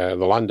the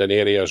London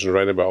areas and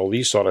around about all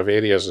these sort of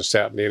areas and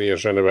certain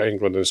areas around about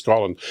England and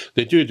Scotland,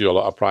 they do a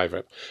lot of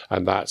private,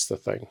 and that's the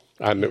thing.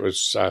 And it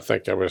was, I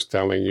think I was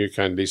telling you,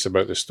 Candice,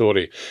 about the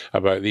story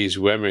about these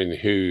women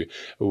who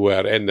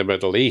were in the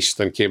Middle East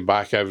and came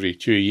back every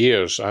 2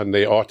 years, and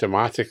they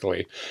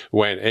automatically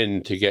went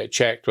in to get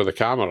checked with a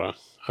camera.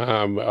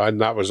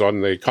 And that was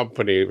on the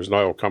company. It was an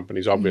oil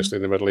companies, obviously,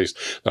 in the Middle East.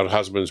 Their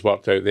husbands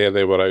worked out there.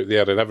 They were out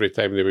there. And every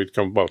time they would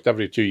come, well,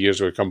 every 2 years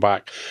they would come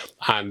back,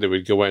 and they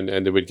would go in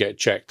and they would get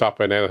checked up,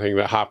 and anything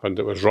that happened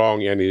that was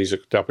wrong, any of these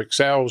ectopic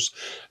cells,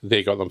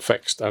 they got them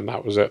fixed, and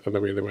that was it. And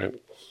away they went.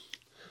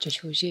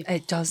 Just shows you.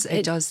 It does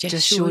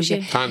just shows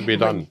you. Can be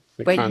done.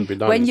 It can be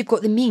done. When you've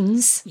got the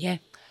means, Yeah.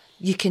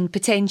 you can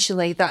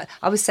potentially, that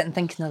I was sitting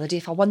thinking the other day,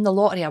 if I won the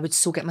lottery, I would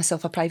so get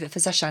myself a private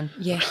physician.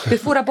 Yeah.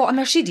 Before I bought a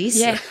Mercedes,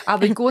 Yeah. I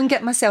would go and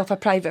get myself a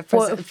private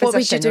physician. What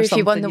would you do if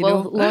you won the you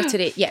know?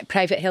 lottery? Yeah,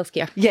 private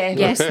healthcare. Yeah,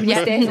 Yes. most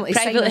definitely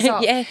sign us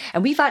up. Yeah.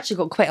 And we've actually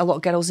got quite a lot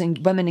of girls and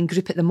women in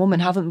group at the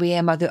moment, haven't we,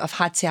 Emma, that have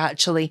had to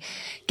actually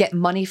get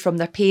money from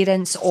their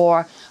parents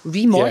or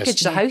remortgage Yes.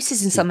 their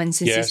houses in some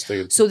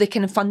instances so they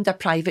can fund their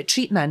private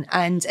treatment.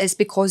 And it's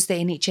because the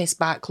NHS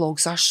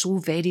backlogs are so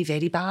very,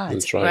 very bad.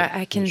 That's right. Well,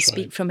 I can That's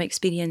speak right. from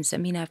experience. I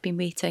mean, I've been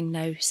waiting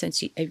now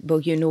since, you've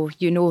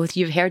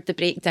heard the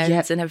breakdowns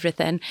Yep. and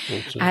everything.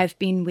 I've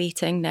been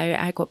waiting now.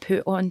 I got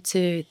put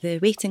onto the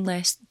waiting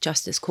list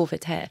just as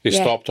COVID hit. They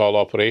stopped all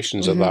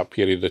operations at that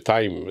period of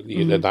time.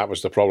 That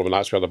was the problem, and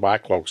that's where the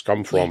backlogs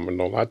come from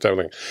and all that kind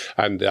of thing.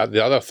 And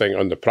the other thing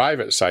on the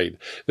private side,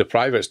 the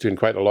private's doing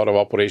quite a lot of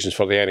operations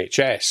for the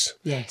NHS.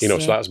 Yes. So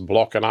that's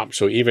blocking up.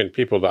 So even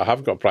people that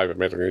have got private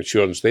medical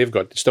insurance, they've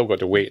still got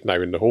to wait now,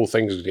 and the whole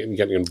thing's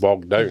getting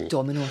bogged down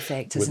Domino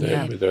effect, with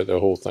isn't it? the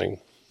whole thing.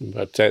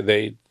 But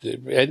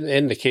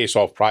in the case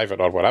of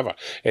private or whatever,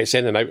 it's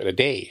in and out of the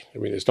day. I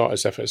mean, it's not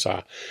as if it's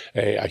a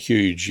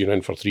huge, you're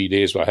in for 3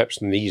 days with hips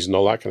and knees and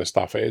all that kind of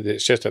stuff.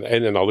 It's just an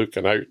in and a look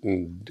and out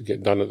and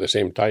get done at the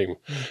same time.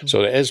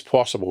 So it is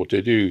possible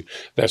to do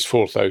this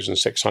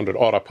 4,600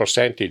 or a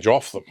percentage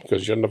off them,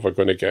 because you're never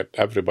going to get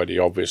everybody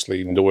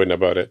obviously knowing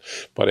about it.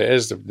 But it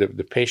is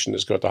the patient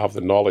has got to have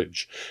the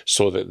knowledge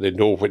so that they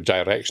know what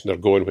direction they're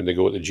going when they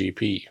go to the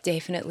GP.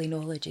 Definitely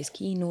knowledge is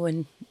key,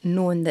 knowing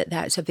that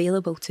that's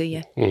available to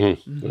you.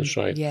 That's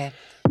right. Yeah.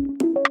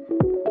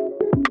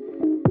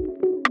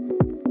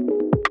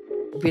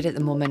 We're at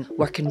the moment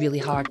working really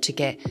hard to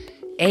get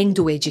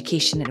endo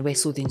education in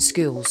West Lothian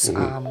schools.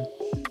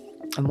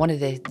 And one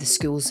of the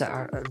schools that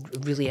are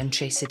really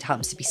interested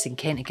happens to be St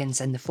Kentigern's,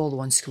 and the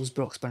follow-on school's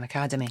Broxburn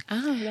Academy.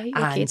 Ah, right,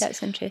 okay, And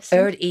that's interesting.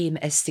 Our aim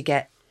is to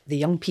get the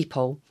young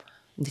people,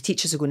 and the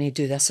teachers are going to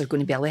do this, are going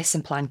to be a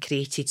lesson plan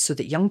created so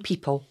that young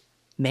people,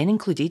 men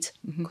included,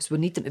 because we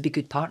need them to be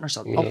good partners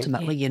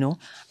ultimately,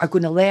 are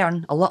going to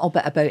learn a little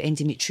bit about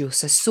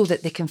endometriosis so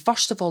that they can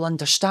first of all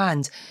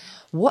understand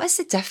what is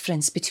the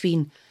difference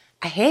between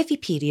a heavy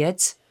period,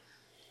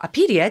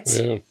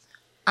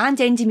 and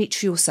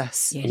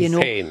endometriosis.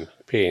 And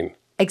pain.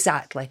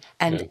 Exactly.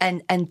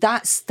 And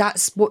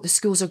that's what the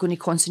schools are going to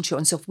concentrate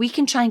on. So if we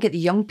can try and get the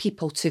young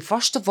people to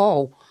first of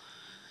all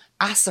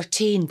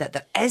ascertain that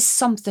there is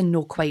something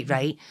not quite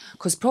right,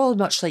 because probably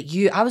much like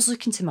you, I was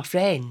looking to my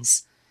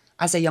friends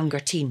as a younger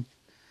teen,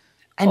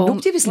 and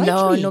nobody was like me.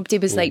 No, nobody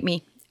was like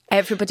me.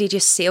 Everybody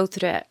just sailed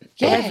through it.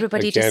 Yeah.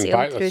 Everybody just Again,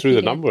 sailed back through the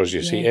it. numbers,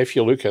 you see, if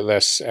you look at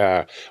this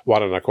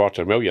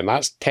 1.25 million,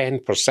 that's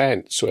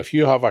 10%. So if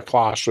you have a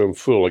classroom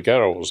full of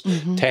girls,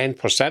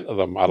 10% of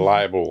them are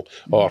liable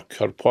or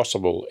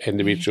possible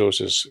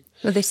endometriosis.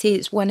 Well, they say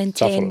it's 1 in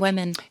 10 Sufferers.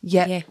 women.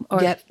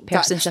 Or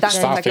persons that's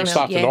of the figure.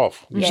 Started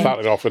off. You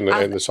started off in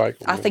the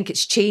cycle. I think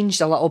it's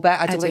changed a little bit.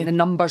 I don't think the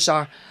numbers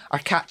are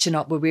catching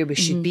up with where we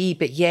should be.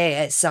 But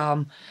yeah, it's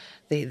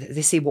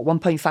they say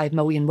 1.5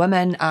 million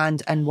women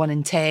and 1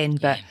 in 10,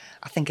 but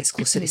I think it's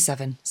closer to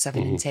 7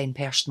 in 10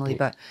 personally.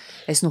 But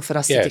it's not for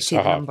us to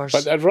dictate the numbers.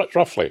 But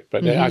roughly.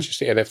 But as you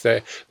say, and if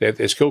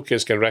the school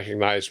kids can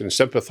recognise and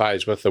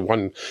sympathise with the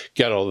one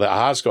girl that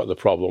has got the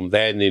problem,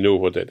 then they know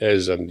what it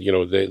is, and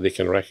they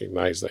can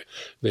recognise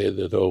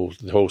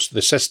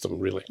the system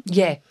really.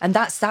 Yeah, and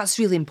that's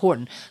really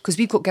important, because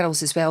we've got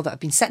girls as well that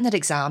have been sitting their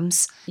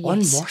exams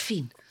on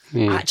morphine.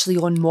 Actually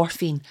on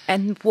morphine.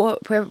 And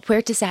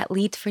where does that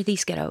lead for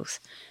these girls?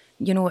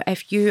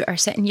 If you are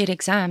sitting your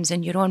exams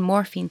and you're on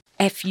morphine,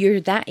 if you're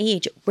that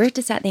age, where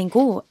does that then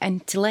go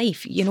into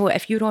life?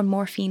 If you're on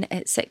morphine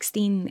at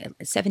 16,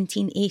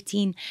 17,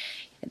 18,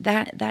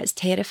 That's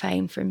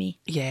terrifying for me.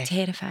 Yeah.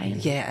 Terrifying.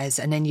 Yeah, it is.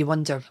 And then you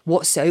wonder,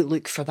 what's the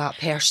outlook for that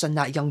person,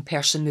 that young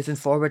person moving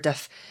forward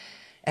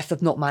if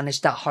they've not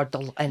managed that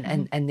hurdle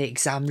in the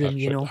exam room,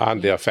 you know.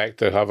 And the effect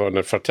they have on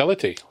their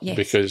fertility,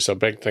 because it's a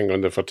big thing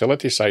on the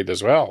fertility side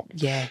as well.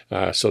 Yeah.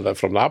 So that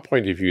from that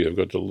point of view, they've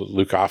got to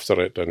look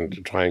after it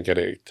and try and get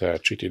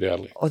it treated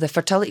early. Oh, the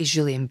fertility is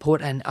really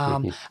important. I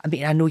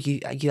mean, I know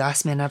you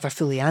asked me and I never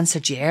fully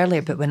answered you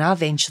earlier, but when I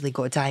eventually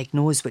got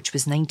diagnosed, which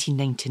was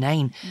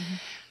 1999,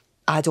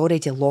 I'd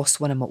already lost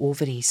one of my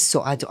ovaries.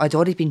 So I'd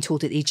already been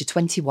told at the age of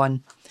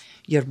 21,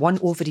 your one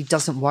ovary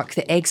doesn't work,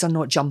 the eggs are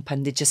not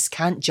jumping, they just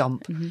can't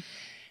jump.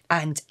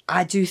 And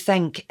I do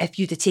think if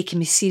you'd have taken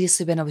me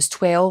seriously when I was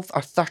 12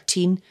 or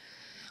 13,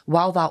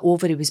 while that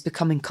ovary was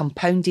becoming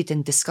compounded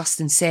in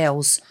disgusting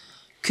cells,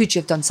 could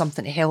you have done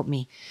something to help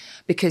me?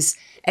 Because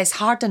it's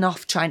hard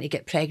enough trying to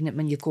get pregnant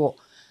when you've got,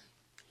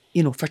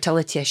 you know,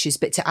 fertility issues,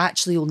 but to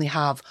actually only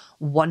have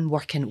one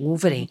working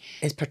ovary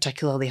is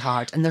particularly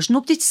hard. And there's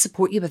nobody to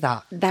support you with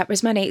that. That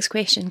was my next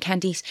question,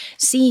 Candice.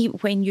 See,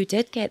 when you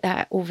did get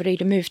that ovary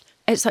removed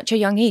at such a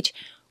young age,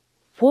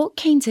 what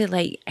kind of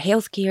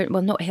healthcare,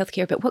 well, not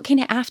healthcare, but what kind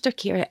of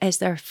aftercare is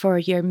there for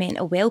your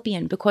mental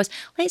well-being? Because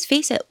let's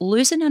face it,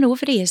 losing an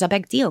ovary is a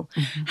big deal.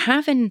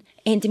 Having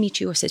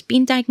endometriosis,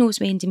 being diagnosed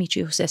with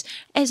endometriosis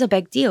is a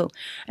big deal.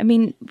 I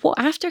mean, what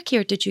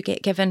aftercare did you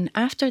get given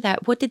after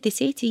that? What did they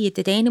say to you?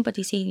 Did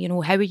anybody say, you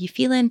know, how are you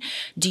feeling?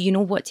 Do you know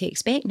what to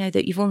expect now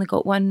that you've only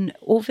got one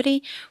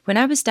ovary? When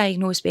I was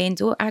diagnosed with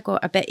endo, I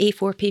got a bit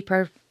A4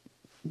 paper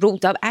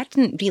rolled up. I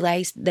didn't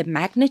realise the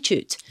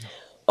magnitude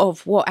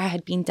of what I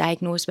had been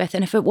diagnosed with.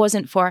 And if it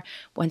wasn't for,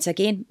 once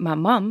again, my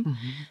mum,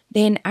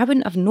 then I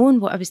wouldn't have known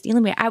what I was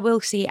dealing with. I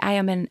will say I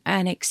am in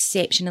an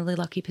exceptionally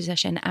lucky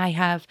position. I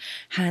have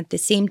had the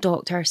same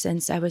doctor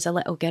since I was a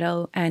little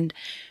girl, and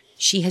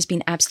she has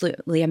been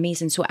absolutely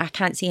amazing. So I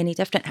can't say any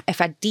different.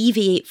 If I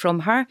deviate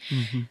from her,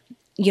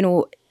 you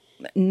know,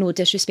 no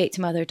disrespect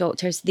to my other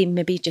doctors, they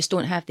maybe just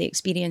don't have the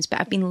experience,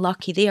 but I've been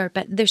lucky there.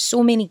 But there's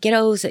so many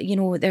girls that, you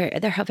know,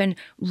 they're having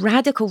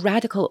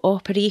radical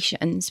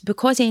operations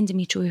because of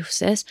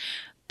endometriosis,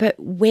 but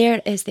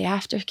where is the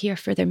aftercare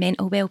for their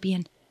mental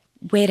well-being?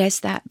 Where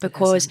is that?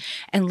 Because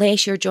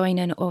unless you're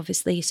joining,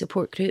 obviously,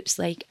 support groups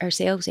like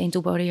ourselves,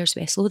 Endo Warriors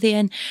West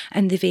Lothian,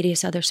 and the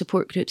various other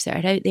support groups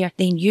that are out there,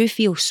 then you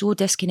feel so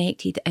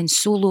disconnected and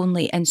so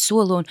lonely and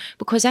so alone.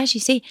 Because as you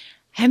say,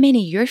 how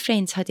many of your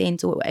friends had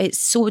endo? It's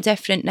so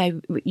different now.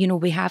 You know,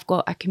 we have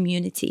got a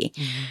community.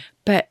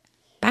 But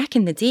back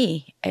in the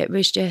day, it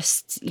was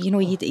just, you know,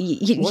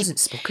 it wasn't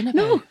spoken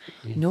about.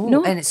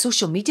 No. And it's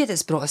social media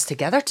that's brought us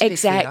together, to be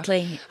fair.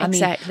 I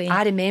mean,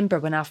 I remember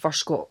when I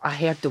first I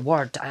heard the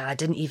word, I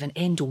didn't even,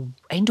 endo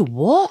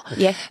what?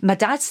 Yeah. My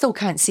dad still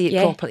can't say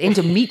it properly,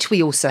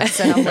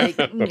 endometriosis. And I'm like,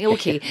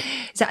 okay.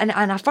 So, and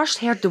I first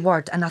heard the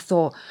word and I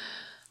thought,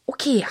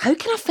 okay, how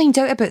can I find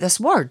out about this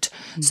word?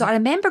 So I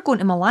remember going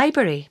to my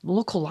library,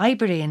 local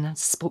library, and I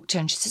spoke to her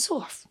and she says,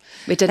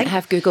 we didn't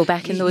have Google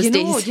back in those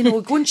days. You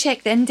know, go and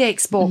check the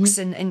index box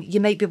and you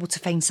might be able to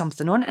find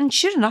something on it. And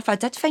sure enough, I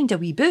did find a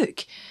wee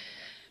book.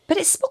 But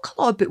it spoke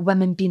a lot about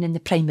women being in the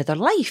prime of their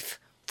life,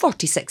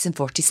 46 and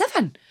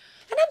 47. And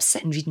I'm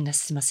sitting reading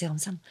this to myself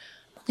and saying,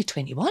 I'm only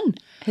 21.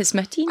 It's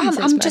my teens.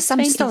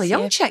 I'm still a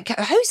young chick.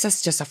 How is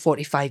this just a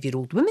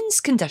 45-year-old woman's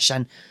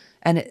condition?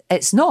 And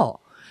it's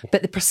not.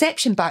 But the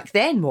perception back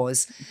then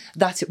was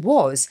that it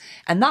was.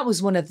 And that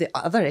was one of the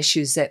other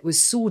issues that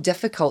was so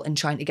difficult in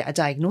trying to get a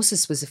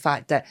diagnosis, was the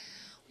fact that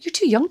you're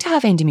too young to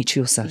have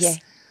endometriosis. Yeah.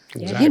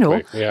 Exactly. You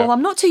know, well,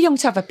 I'm not too young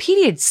to have a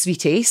period,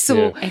 sweetie.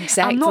 So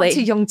exactly. I'm not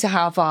too young to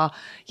have a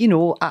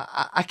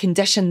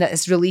condition that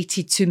is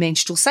related to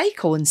menstrual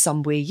cycle in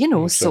some way, you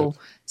know. So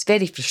it's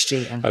very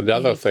frustrating. And the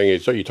other thing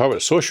is, you talk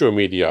about social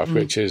media,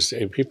 which is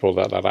people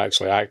that are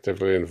actually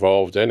actively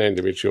involved in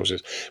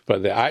endometriosis,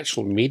 but the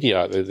actual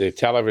media, the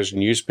television,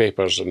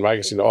 newspapers and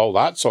magazines, all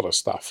that sort of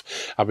stuff,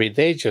 I mean,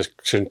 they just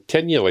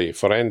continually,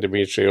 for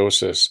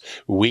endometriosis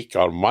week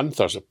or month,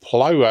 or so,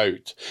 plough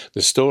out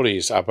the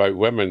stories about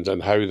women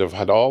and how they've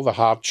had all the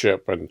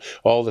hardship and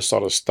all the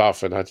sort of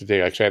stuff and had to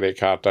take a credit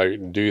card out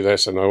and do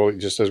this and all,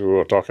 just as we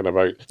were talking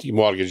about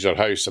mortgage your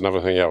house and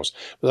everything else.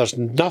 But there's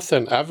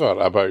nothing ever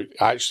about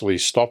actually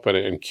stopping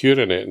it and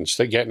curing it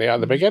and getting it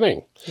at the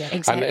beginning. Yeah,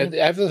 exactly. And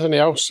everything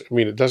else, I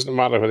mean, it doesn't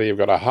matter whether you've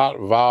got a heart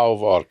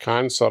valve or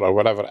cancer or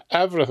whatever,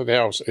 everything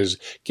else is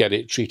get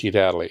it treated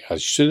early.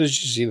 As soon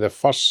as you see the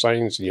first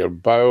signs in your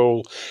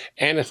bowel,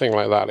 anything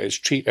like that, it's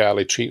treat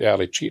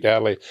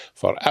early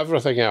for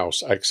everything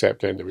else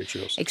except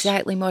endometriosis.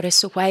 Exactly, Maurice.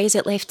 So why is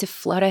it left to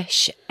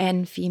flourish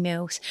in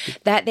females?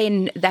 That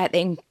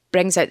then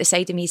brings out the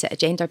side of me, is it a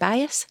gender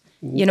bias?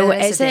 You know,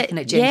 is it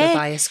definite gender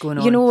bias going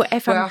on? You know,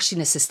 if we are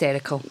seen as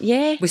hysterical.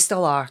 Yeah. We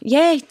still are.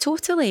 Yeah,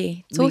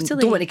 totally. I mean,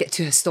 don't want to get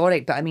too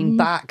historic, but I mean,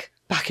 back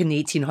in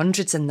the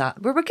 1800s and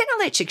that, we were getting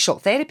electric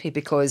shock therapy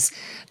because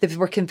they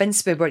were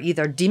convinced we were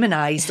either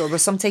demonised or were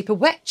some type of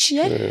witch.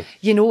 Yeah.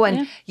 You know,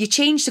 and you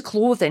change the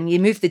clothing, you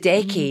move the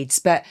decades,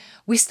 but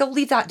we still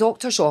leave that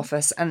doctor's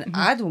office, and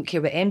I don't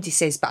care what MD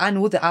says, but I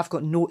know that I've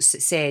got notes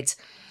that said,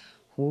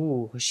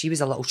 oh, she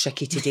was a little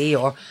tricky today,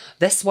 or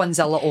this one's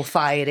a little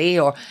fiery,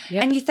 or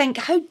and you think,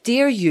 how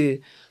dare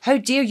you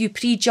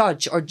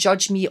prejudge or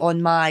judge me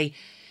on my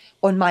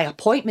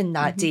appointment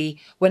that day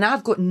when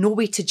I've got no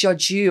way to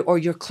judge you or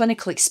your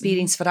clinical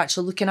experience for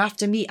actually looking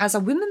after me as a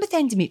woman with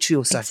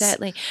endometriosis.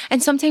 Exactly.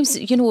 And sometimes,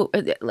 you know,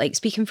 like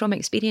speaking from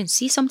experience,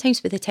 see,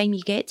 sometimes by the time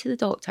you get to the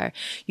doctor,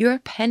 you're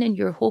pinning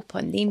your hope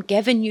on them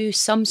giving you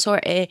some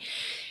sort of,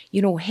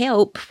 you know,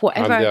 help,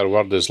 whatever. And their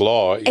word is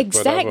law.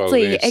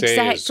 Exactly.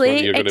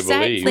 You're going to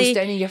believe. Goes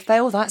down in your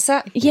file, that's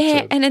it.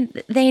 Yeah,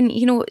 and then,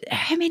 you know,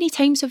 how many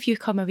times have you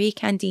come away,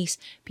 Candice,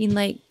 being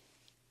like,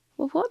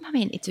 well, what am I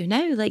meant to do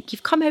now? Like,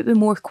 you've come out with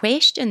more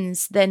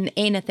questions than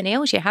anything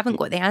else. You haven't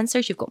got the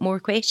answers. You've got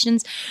more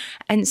questions.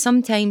 And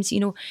sometimes,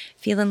 you know,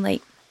 feeling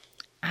like,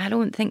 I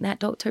don't think that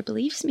doctor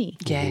believes me.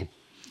 Yeah.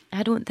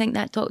 I don't think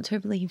that doctor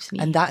believes me.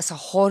 And that's a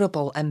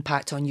horrible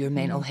impact on your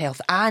mental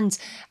health and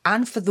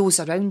for those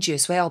around you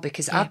as well,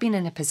 because I've been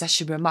in a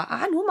position where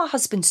I know my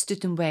husband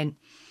stood and went,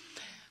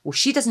 well,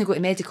 she doesn't go to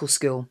medical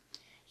school.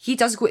 He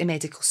does go to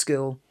medical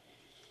school.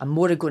 I'm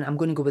going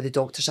to go with the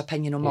doctor's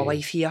opinion on my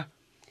wife here.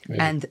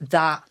 Yeah. And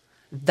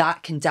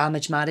that can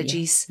damage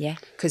marriages. Yeah.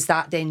 Because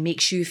that then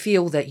makes you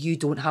feel that you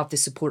don't have the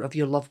support of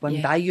your loved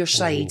one by your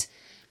side,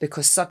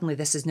 because suddenly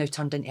this has now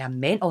turned into a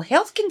mental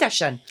health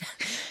condition.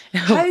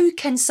 How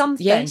can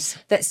something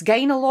that's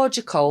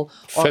gynecological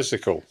or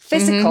physical,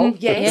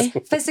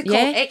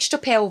 extra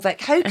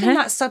pelvic, how can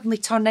that suddenly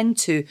turn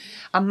into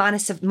a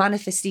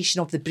manifestation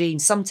of the brain,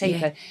 some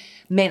type of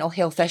mental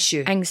health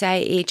issue?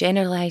 Anxiety,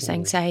 generalised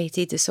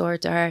anxiety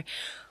disorder,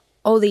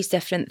 all these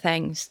different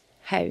things.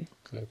 How?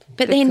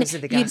 But because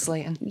of the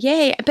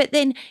gaslighting. But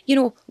then, you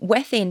know,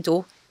 with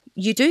endo,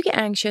 you do get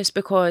anxious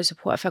because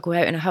what if I go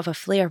out and I have a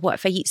flare? What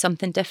if I eat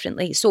something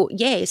differently? So,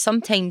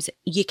 sometimes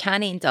you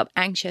can end up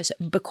anxious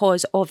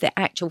because of the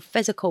actual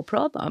physical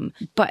problem,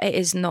 but it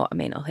is not a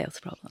mental health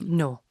problem.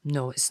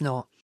 No, it's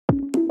not.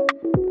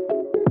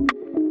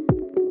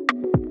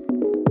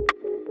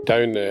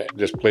 Down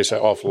this place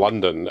off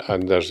London,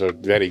 and there's a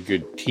very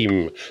good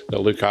team that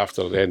look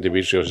after the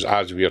endometriosis,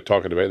 as we are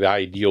talking about the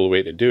ideal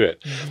way to do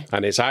it.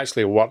 And it's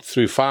actually worked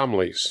through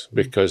families,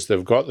 because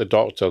they've got the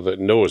doctor that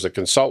knows, the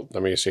consultant,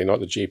 I may say, not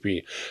the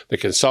GP, the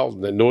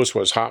consultant that knows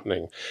what's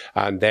happening.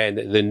 And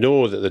then they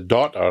know that the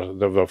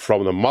daughter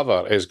from the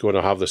mother is going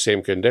to have the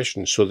same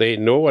condition. So they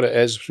know what it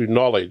is through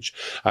knowledge,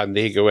 and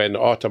they go in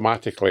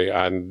automatically.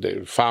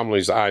 And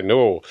families that I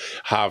know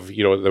have,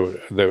 you know,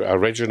 the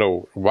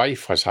original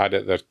wife has had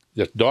it,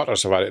 the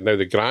daughters have had it, now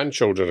the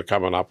grandchildren are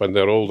coming up and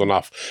they're old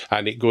enough,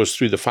 and it goes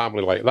through the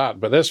family like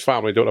that. But this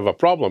family don't have a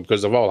problem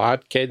because they've all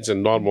had kids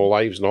and normal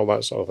lives and all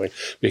that sort of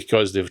thing,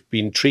 because they've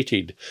been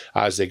treated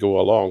as they go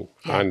along.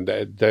 And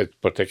that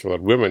particular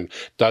woman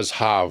does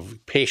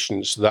have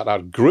patients that are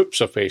groups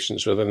of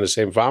patients within the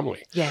same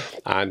family.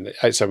 And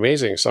it's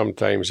amazing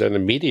sometimes in the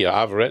media,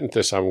 I've written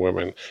to some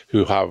women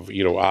who have,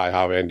 you know, I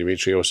have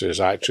endometriosis,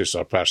 actress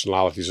or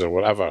personalities or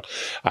whatever,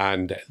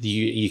 and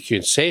you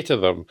can say to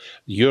them,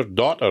 your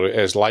daughter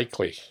is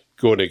likely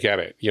going to get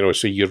it, you know,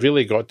 so you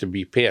really got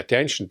to pay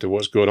attention to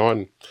what's going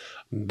on.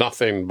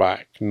 Nothing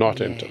back,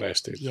 not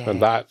interested.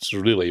 And that's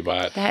really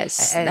bad.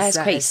 That's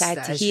quite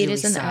sad to hear,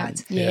 isn't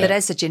it? There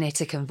is a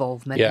genetic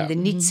involvement, and they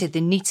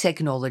need to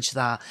acknowledge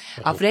that.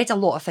 I've read a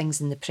lot of things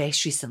in the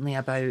press recently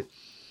about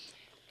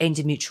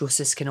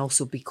endometriosis can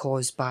also be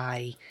caused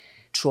by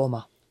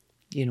trauma,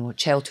 you know,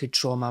 childhood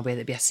trauma,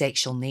 whether it be a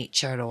sexual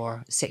nature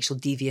or sexual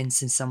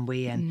deviance in some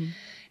way.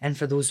 And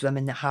for those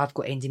women that have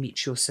got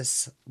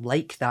endometriosis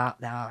like that,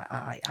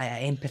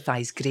 I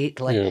empathise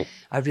greatly.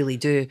 I really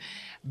do.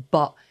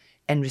 But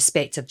in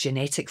respect of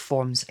genetic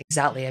forms,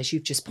 exactly as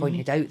you've just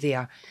pointed out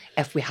there,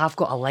 if we have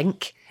got a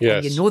link,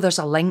 and you know there's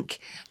a link,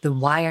 then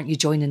why aren't you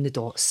joining the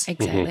dots?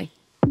 Exactly.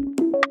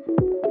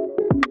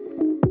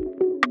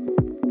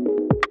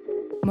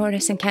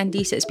 Maurice and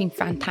Candice, it's been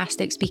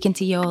fantastic speaking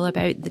to you all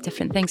about the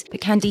different things. But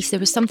Candice, there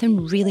was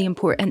something really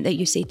important that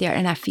you said there,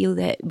 and I feel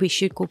that we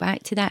should go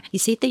back to that. You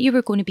said that you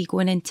were going to be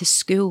going into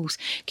schools.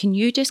 Can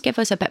you just give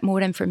us a bit more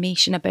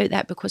information about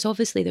that? Because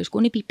obviously there's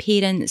going to be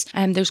parents,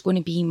 there's going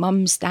to be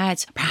mums,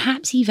 dads,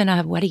 perhaps even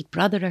a worried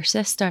brother or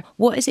sister.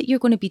 What is it you're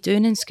going to be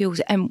doing in schools,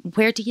 and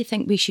where do you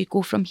think we should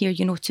go from here?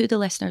 You know, to the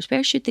listeners,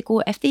 where should they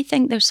go if they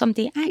think there's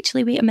somebody,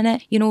 actually, wait a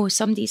minute, you know,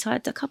 somebody's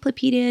had a couple of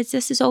periods,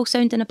 this is all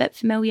sounding a bit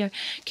familiar.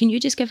 Can you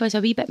just give us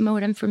a wee bit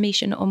more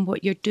information on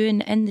what you're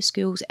doing in the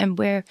schools and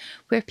where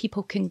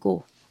people can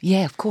go?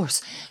 Yeah, of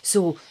course.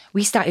 So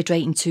we started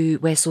writing to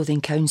West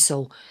Lothian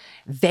Council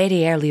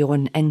very early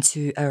on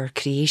into our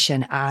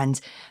creation,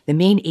 and the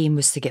main aim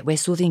was to get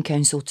West Lothian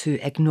Council to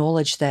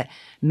acknowledge that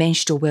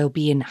menstrual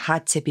wellbeing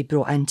had to be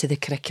brought into the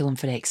curriculum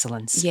for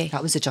excellence. Yeah,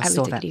 that was the gist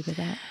of it. I would agree with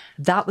that.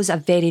 That was a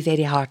very,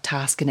 very hard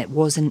task, and it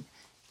wasn't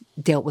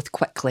dealt with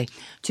quickly.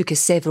 It took us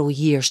several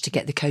years to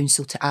get the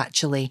council to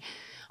actually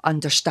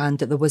understand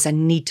that there was a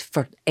need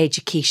for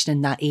education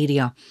in that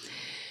area.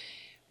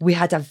 We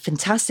had a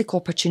fantastic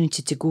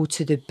opportunity to go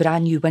to the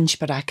brand new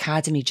Winchborough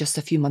Academy just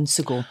a few months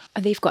ago.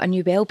 Oh, they've got a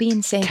new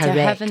wellbeing centre,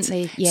 haven't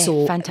they? Yeah,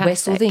 so fantastic.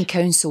 West Lothian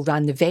Council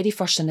ran the very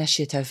first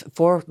initiative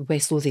for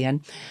West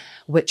Lothian,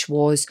 which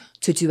was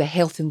to do a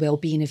health and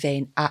wellbeing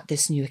event at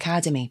this new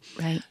academy.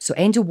 Right. So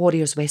Endo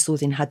Warriors West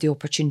Lothian had the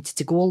opportunity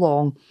to go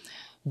along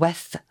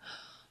with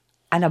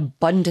an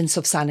abundance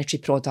of sanitary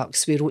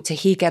products. We wrote to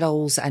Hey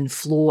Girls and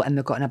Flo, and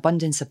we got an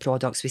abundance of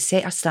products. We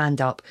set our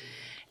stand up,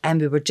 and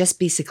we were just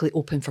basically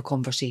open for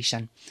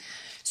conversation.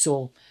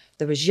 So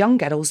there was young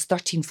girls,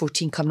 13,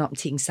 14, coming up and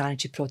taking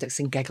sanitary products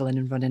and giggling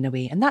and running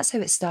away. And that's how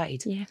it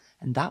started. Yeah.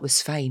 And that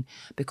was fine,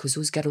 because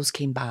those girls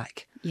came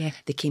back. Yeah.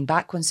 They came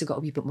back once they got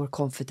a wee bit more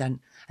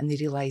confident, and they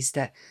realised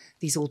that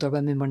these older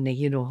women weren't,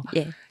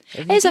 Yeah.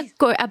 It's a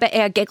bit of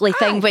a giggly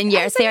thing when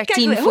you're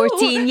 13,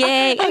 14.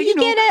 Yeah. Oh, you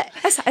get it.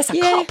 It's a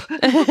cup.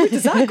 Where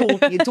does that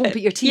go? You don't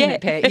put your tea in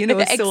it, pet,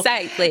 So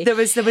exactly. There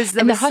was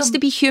and there has to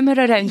be humour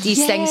around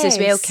these things as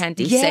well,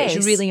 Candice. Yes.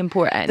 It's really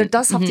important. There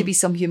does have to be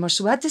some humour.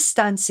 So we had the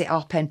stand set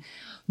up, and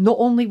not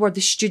only were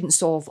the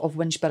students of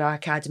Winchborough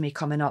Academy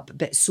coming up,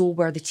 but so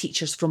were the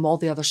teachers from all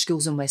the other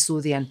schools in West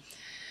Lothian.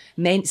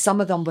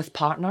 Some of them with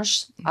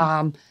partners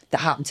that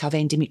happened to have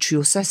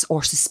endometriosis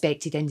or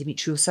suspected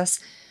endometriosis,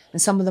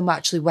 and some of them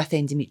actually with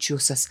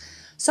endometriosis.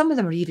 Some of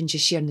them are even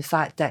just sharing the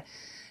fact that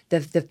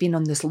they've been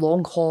on this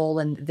long haul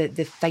and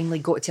they've finally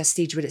got to a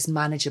stage where it's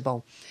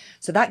manageable.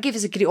 So that gave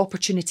us a great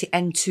opportunity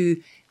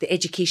into the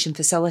education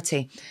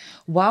facility.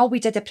 While we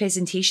did a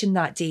presentation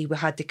that day, we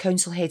had the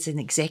council heads and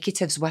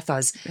executives with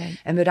us, right.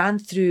 and we ran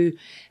through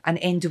an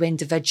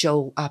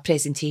individual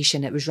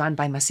presentation. It was run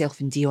by myself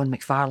and Dion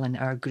McFarlane,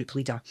 our group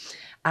leader.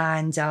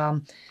 And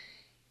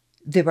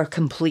they were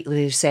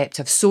completely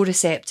receptive, so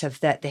receptive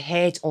that the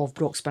head of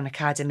Broxburn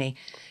Academy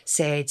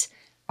said,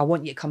 I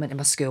want you to come into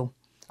my school.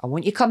 I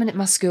want you coming into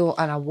my school,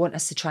 and I want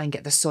us to try and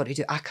get this sorted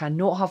out. I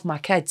cannot have my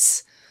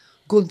kids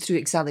going through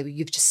exactly what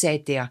you've just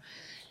said there.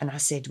 And I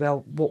said,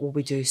 well, what will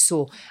we do?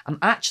 So I'm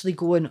actually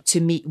going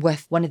to meet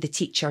with one of the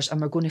teachers, and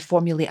we're going to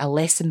formulate a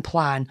lesson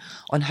plan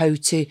on how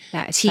to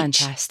teach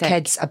fantastic.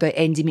 Kids about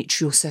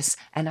endometriosis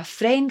in a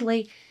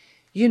friendly,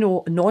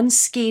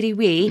 non-scary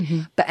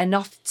way, but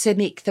enough to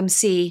make them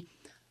say,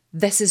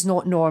 this is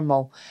not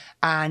normal.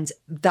 And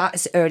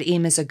that's our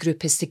aim as a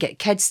group, is to get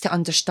kids to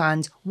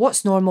understand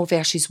what's normal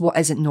versus what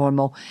isn't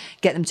normal.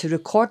 Get them to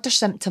record their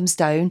symptoms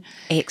down.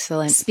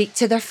 Excellent. Speak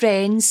to their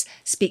friends,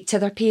 speak to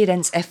their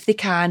parents if they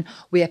can.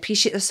 We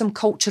appreciate there's some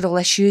cultural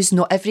issues.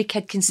 Not every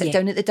kid can sit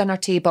down at the dinner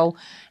table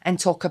and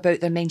talk about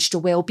their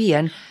menstrual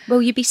well-being.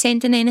 Will you be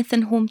sending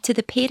anything home to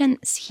the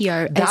parents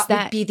here? That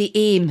would be the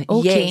aim.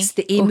 Okay. Yes,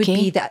 the aim would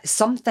be that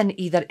something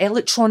either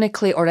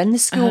electronically or in the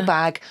school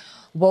bag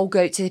will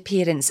go out to the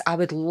parents. I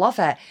would love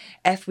it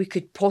if we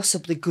could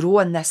possibly grow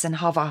on this and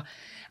have a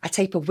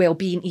type of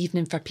wellbeing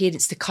evening for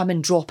parents to come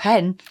and drop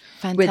in.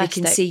 Fantastic. Where they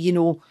can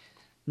say,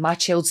 my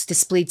child's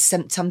displayed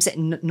symptoms,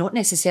 not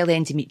necessarily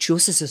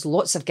endometriosis. There's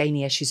lots of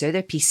gynae issues out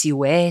there,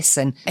 PCOS.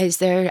 And is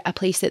there a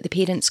place that the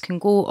parents can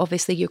go?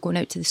 Obviously, you're going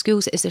out to the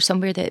schools. Is there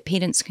somewhere that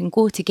parents can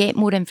go to get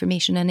more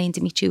information on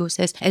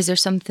endometriosis? Is there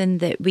something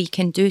that we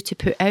can do to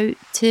put out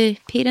to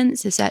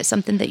parents? Is that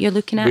something that you're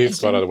looking at? We've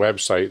got a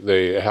website,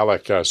 the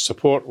Helica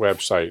support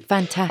website.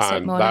 Fantastic,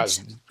 and Maurice.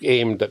 That's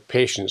aimed at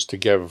patients to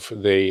give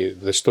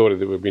the story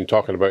that we've been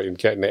talking about and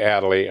getting it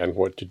early and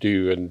what to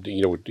do, and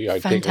I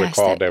take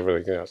record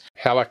everything else.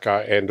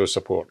 Helica Endo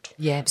Support.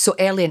 Yeah, so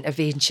early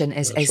intervention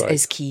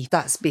is key.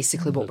 That's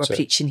basically what we're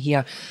preaching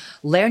here.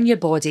 Learn your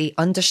body,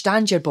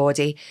 understand your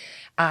body,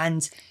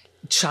 and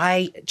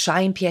try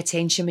and pay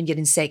attention when you're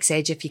in sex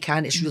ed if you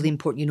can. It's really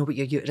important you know what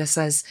your uterus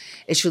is.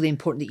 It's really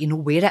important that you know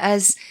where it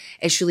is.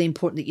 It's really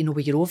important that you know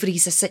where your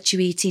ovaries are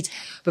situated.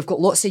 We've got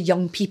lots of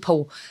young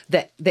people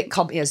that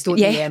come to us, don't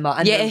they, Emma?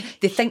 And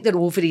they think their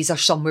ovaries are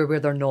somewhere where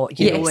they're not,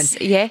 you know. And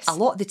a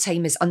lot of the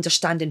time is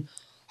understanding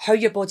how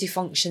your body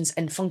functions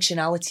and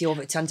functionality of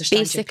it to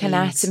understand basic your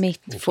pains. anatomy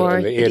for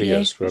the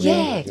areas.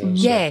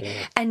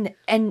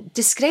 And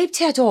describe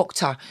to a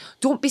doctor.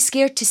 Don't be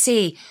scared to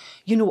say,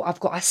 I've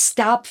got a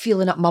stab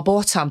feeling up my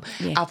bottom.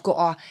 Yeah. I've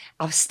got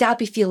a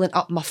stabby feeling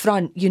up my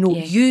front.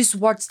 Use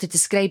words to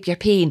describe your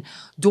pain.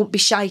 Don't be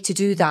shy to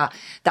do that.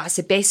 That's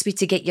the best way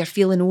to get your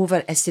feeling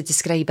over, is to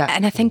describe it.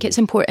 And I think it's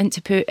important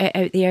to put it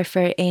out there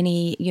for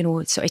any,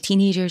 sort of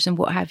teenagers and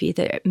what have you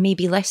that may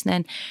be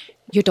listening.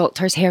 Your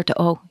doctor's heard it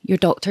all. Your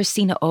doctor's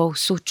seen it all.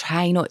 So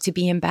try not to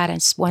be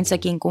embarrassed. Once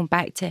again, going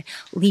back to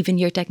leaving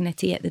your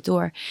dignity at the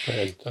door.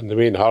 And the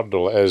main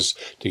hurdle is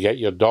to get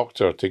your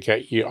doctor to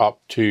get you up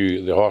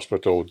to the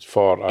hospital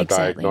for a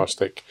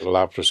diagnostic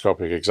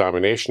laparoscopic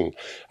examination.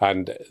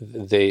 And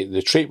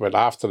the treatment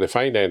after they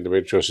find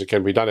endometriosis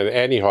can be done in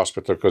any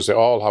hospital, because they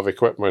all have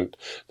equipment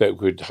that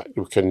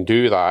can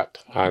do that,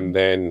 and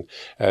then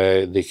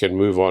they can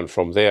move on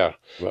from there.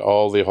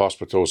 All the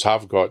hospitals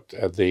have got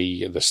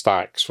the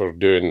stacks for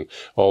doing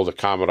all the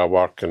camera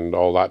work and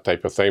all that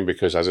type of thing,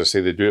 because, as I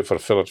say, they do it for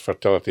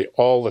fertility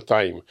all the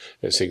time.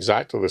 It's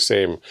exactly the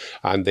same,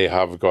 and they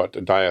have got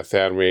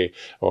diathermy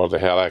or the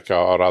Helica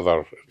or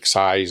other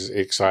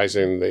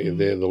excising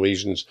the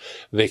lesions.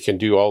 They can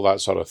do all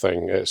that sort of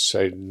thing. It's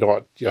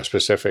not a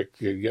specific.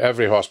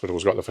 Every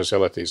hospital's got the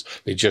facilities.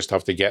 They just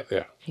have to get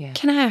there. Yeah.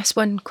 Can I ask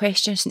one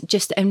question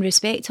just in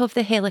respect of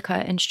the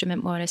Helica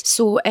instrument, Maurice?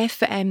 So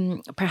if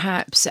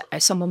perhaps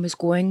someone was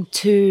going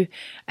to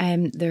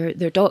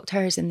their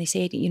doctors and they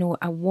said,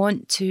 I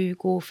want to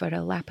go for a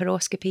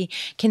laparoscopy,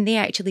 can they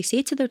actually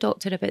say to their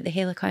doctor about the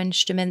Helica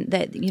instrument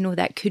that,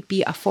 that could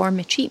be a form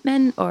of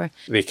treatment? Or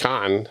they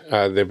can.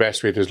 The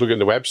best way is look at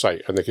the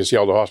website and they can see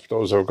all the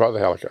hospitals that have got the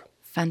Helica.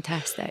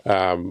 Fantastic.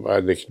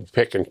 And they can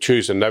pick and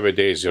choose, and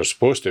nowadays you're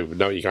supposed to.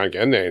 Now you can't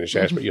get in the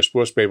NHS, but you're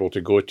supposed to be able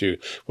to go to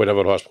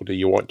whatever hospital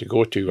you want to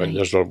go to, and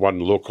there's one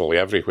locally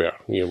everywhere,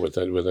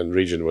 within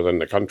region, within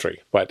the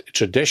country. But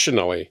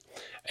traditionally,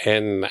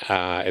 in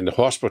the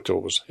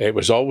hospitals, it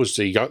was always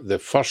the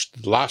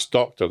last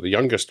doctor, the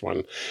youngest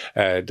one,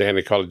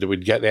 that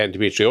would get the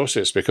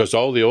endometriosis, because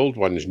all the old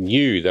ones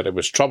knew that it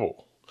was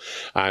trouble.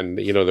 And,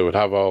 they would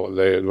have all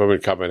the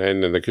women coming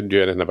in and they couldn't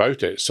do anything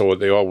about it. So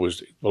they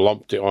always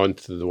lumped it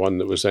onto the one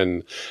that was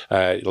in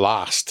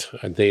last,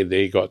 and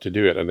they got to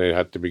do it, and they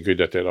had to be good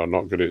at it or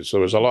not good at it. So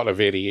there was a lot of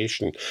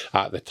variation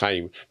at the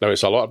time. Now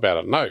it's a lot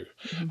better now,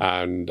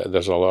 and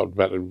there's a lot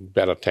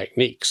better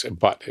techniques,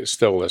 but it's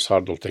still this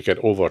hurdle to get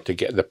over, to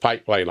get the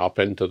pipeline up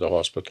into the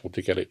hospital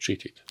to get it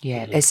treated.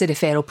 Yeah, it's a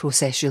referral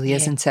process really,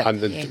 isn't it?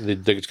 And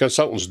the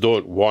consultants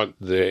don't want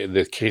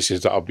the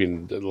cases that have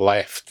been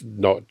left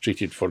not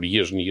treated for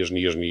years and years and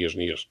years and years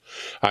and years.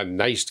 And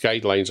NICE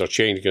guidelines are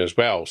changing as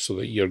well, so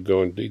that you're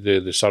going,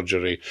 the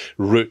surgery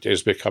route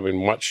is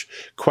becoming much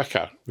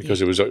quicker,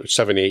 because it was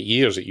 7-8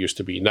 years it used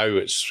to be. Now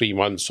it's 3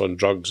 months on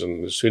drugs,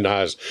 and as soon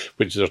as,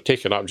 which they're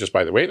taken up just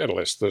by the waiting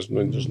list. There's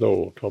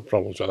no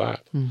problems with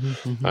that.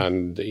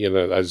 And,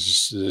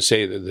 as they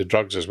say, the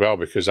drugs as well,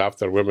 because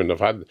after women have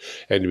had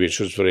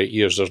endometriosis for 8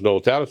 years, there's no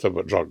alternative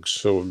but drugs.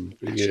 So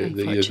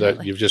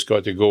you've just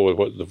got to go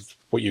with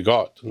what you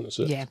got. And that's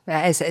it. Yeah,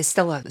 it's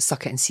still a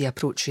suck it and see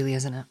approach, really,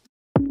 isn't it?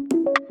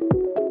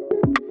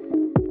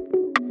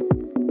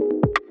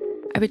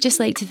 I would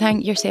just like to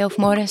thank yourself,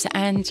 Maurice,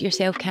 and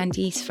yourself,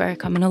 Candice, for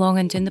coming along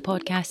and doing the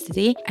podcast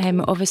today.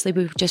 Obviously,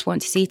 we just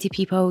want to say to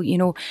people,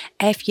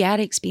 if you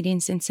are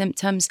experiencing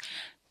symptoms,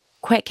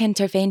 quick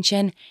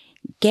intervention.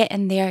 Get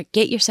in there,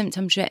 get your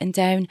symptoms written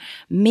down,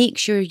 make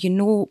sure you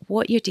know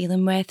what you're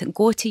dealing with,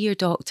 go to your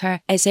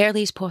doctor as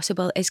early as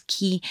possible is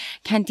key.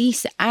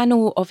 Candice, I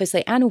know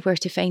where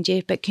to find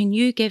you, but can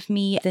you give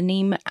me the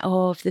name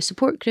of the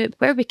support group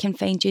where we can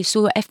find you?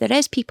 So if there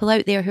is people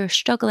out there who are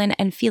struggling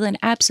and feeling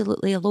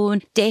absolutely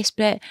alone,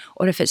 desperate,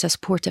 or if it's a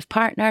supportive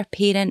partner,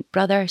 parent,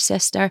 brother,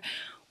 sister,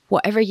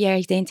 whatever you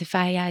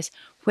identify as,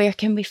 where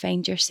can we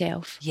find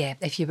yourself? Yeah,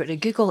 if you were to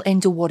Google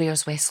Endo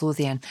Warriors West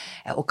Lothian,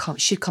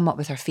 should come up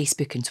with our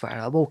Facebook and Twitter.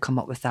 It will come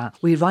up with that.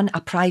 We run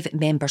a private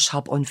members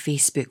hub on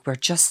Facebook. We're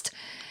just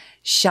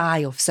shy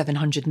of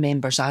 700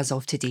 members as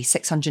of today,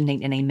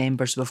 699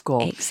 members we've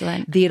got.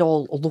 Excellent. They're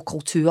all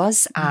local to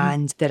us,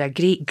 and they're a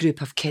great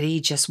group of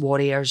courageous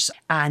warriors.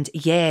 And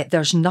yeah,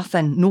 there's no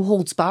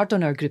holds barred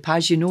on our group.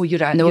 As you know,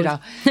 you're a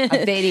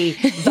very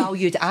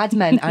valued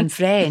admin and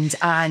friend,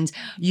 and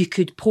you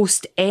could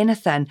post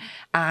anything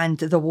and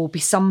there will be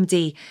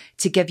somebody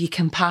to give you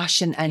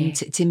compassion and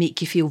to make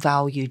you feel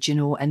valued,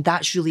 and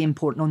that's really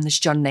important on this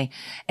journey,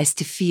 is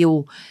to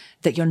feel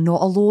that you're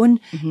not alone,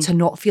 to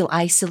not feel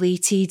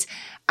isolated.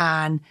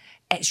 And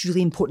it's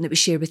really important that we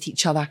share with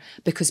each other,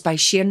 because by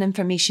sharing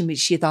information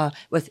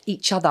with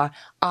each other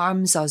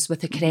arms us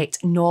with the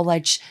correct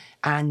knowledge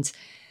and,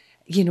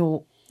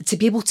 to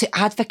be able to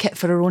advocate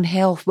for our own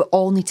health. We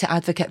all need to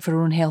advocate for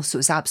our own health. So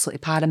it's absolutely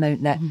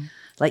paramount that,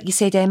 like you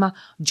said, Emma,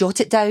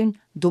 jot it down,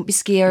 don't be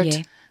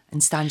scared.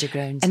 And stand your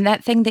ground. And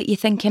that thing that you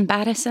think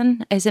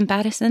is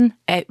embarrassing,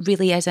 it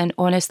really isn't.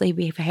 Honestly,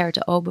 we've heard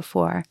it all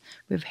before.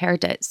 We've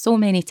heard it so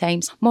many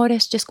times.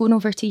 Maurice, just going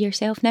over to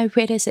yourself now,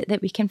 where is it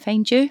that we can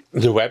find you?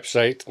 The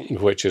website,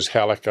 which is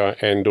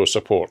Helica Endo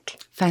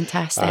Support.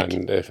 Fantastic.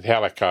 And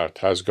Helica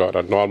has got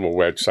a normal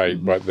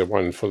website, but the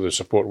one for the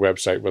support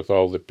website with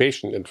all the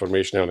patient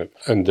information on it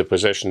and the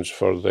positions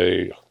for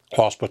the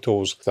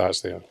hospitals,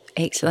 that's there.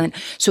 Excellent.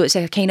 So it's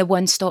a kind of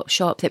one-stop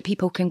shop that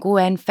people can go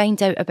in,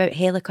 find out about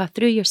Helica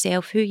through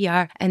yourself, who you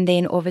are, and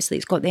then obviously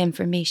it's got the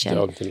information.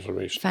 All the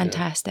information.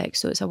 Fantastic. Yeah.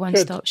 So it's a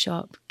one-stop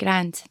shop.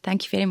 Grand.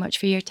 Thank you very much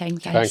for your time,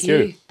 guys. Thank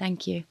you.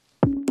 Thank you.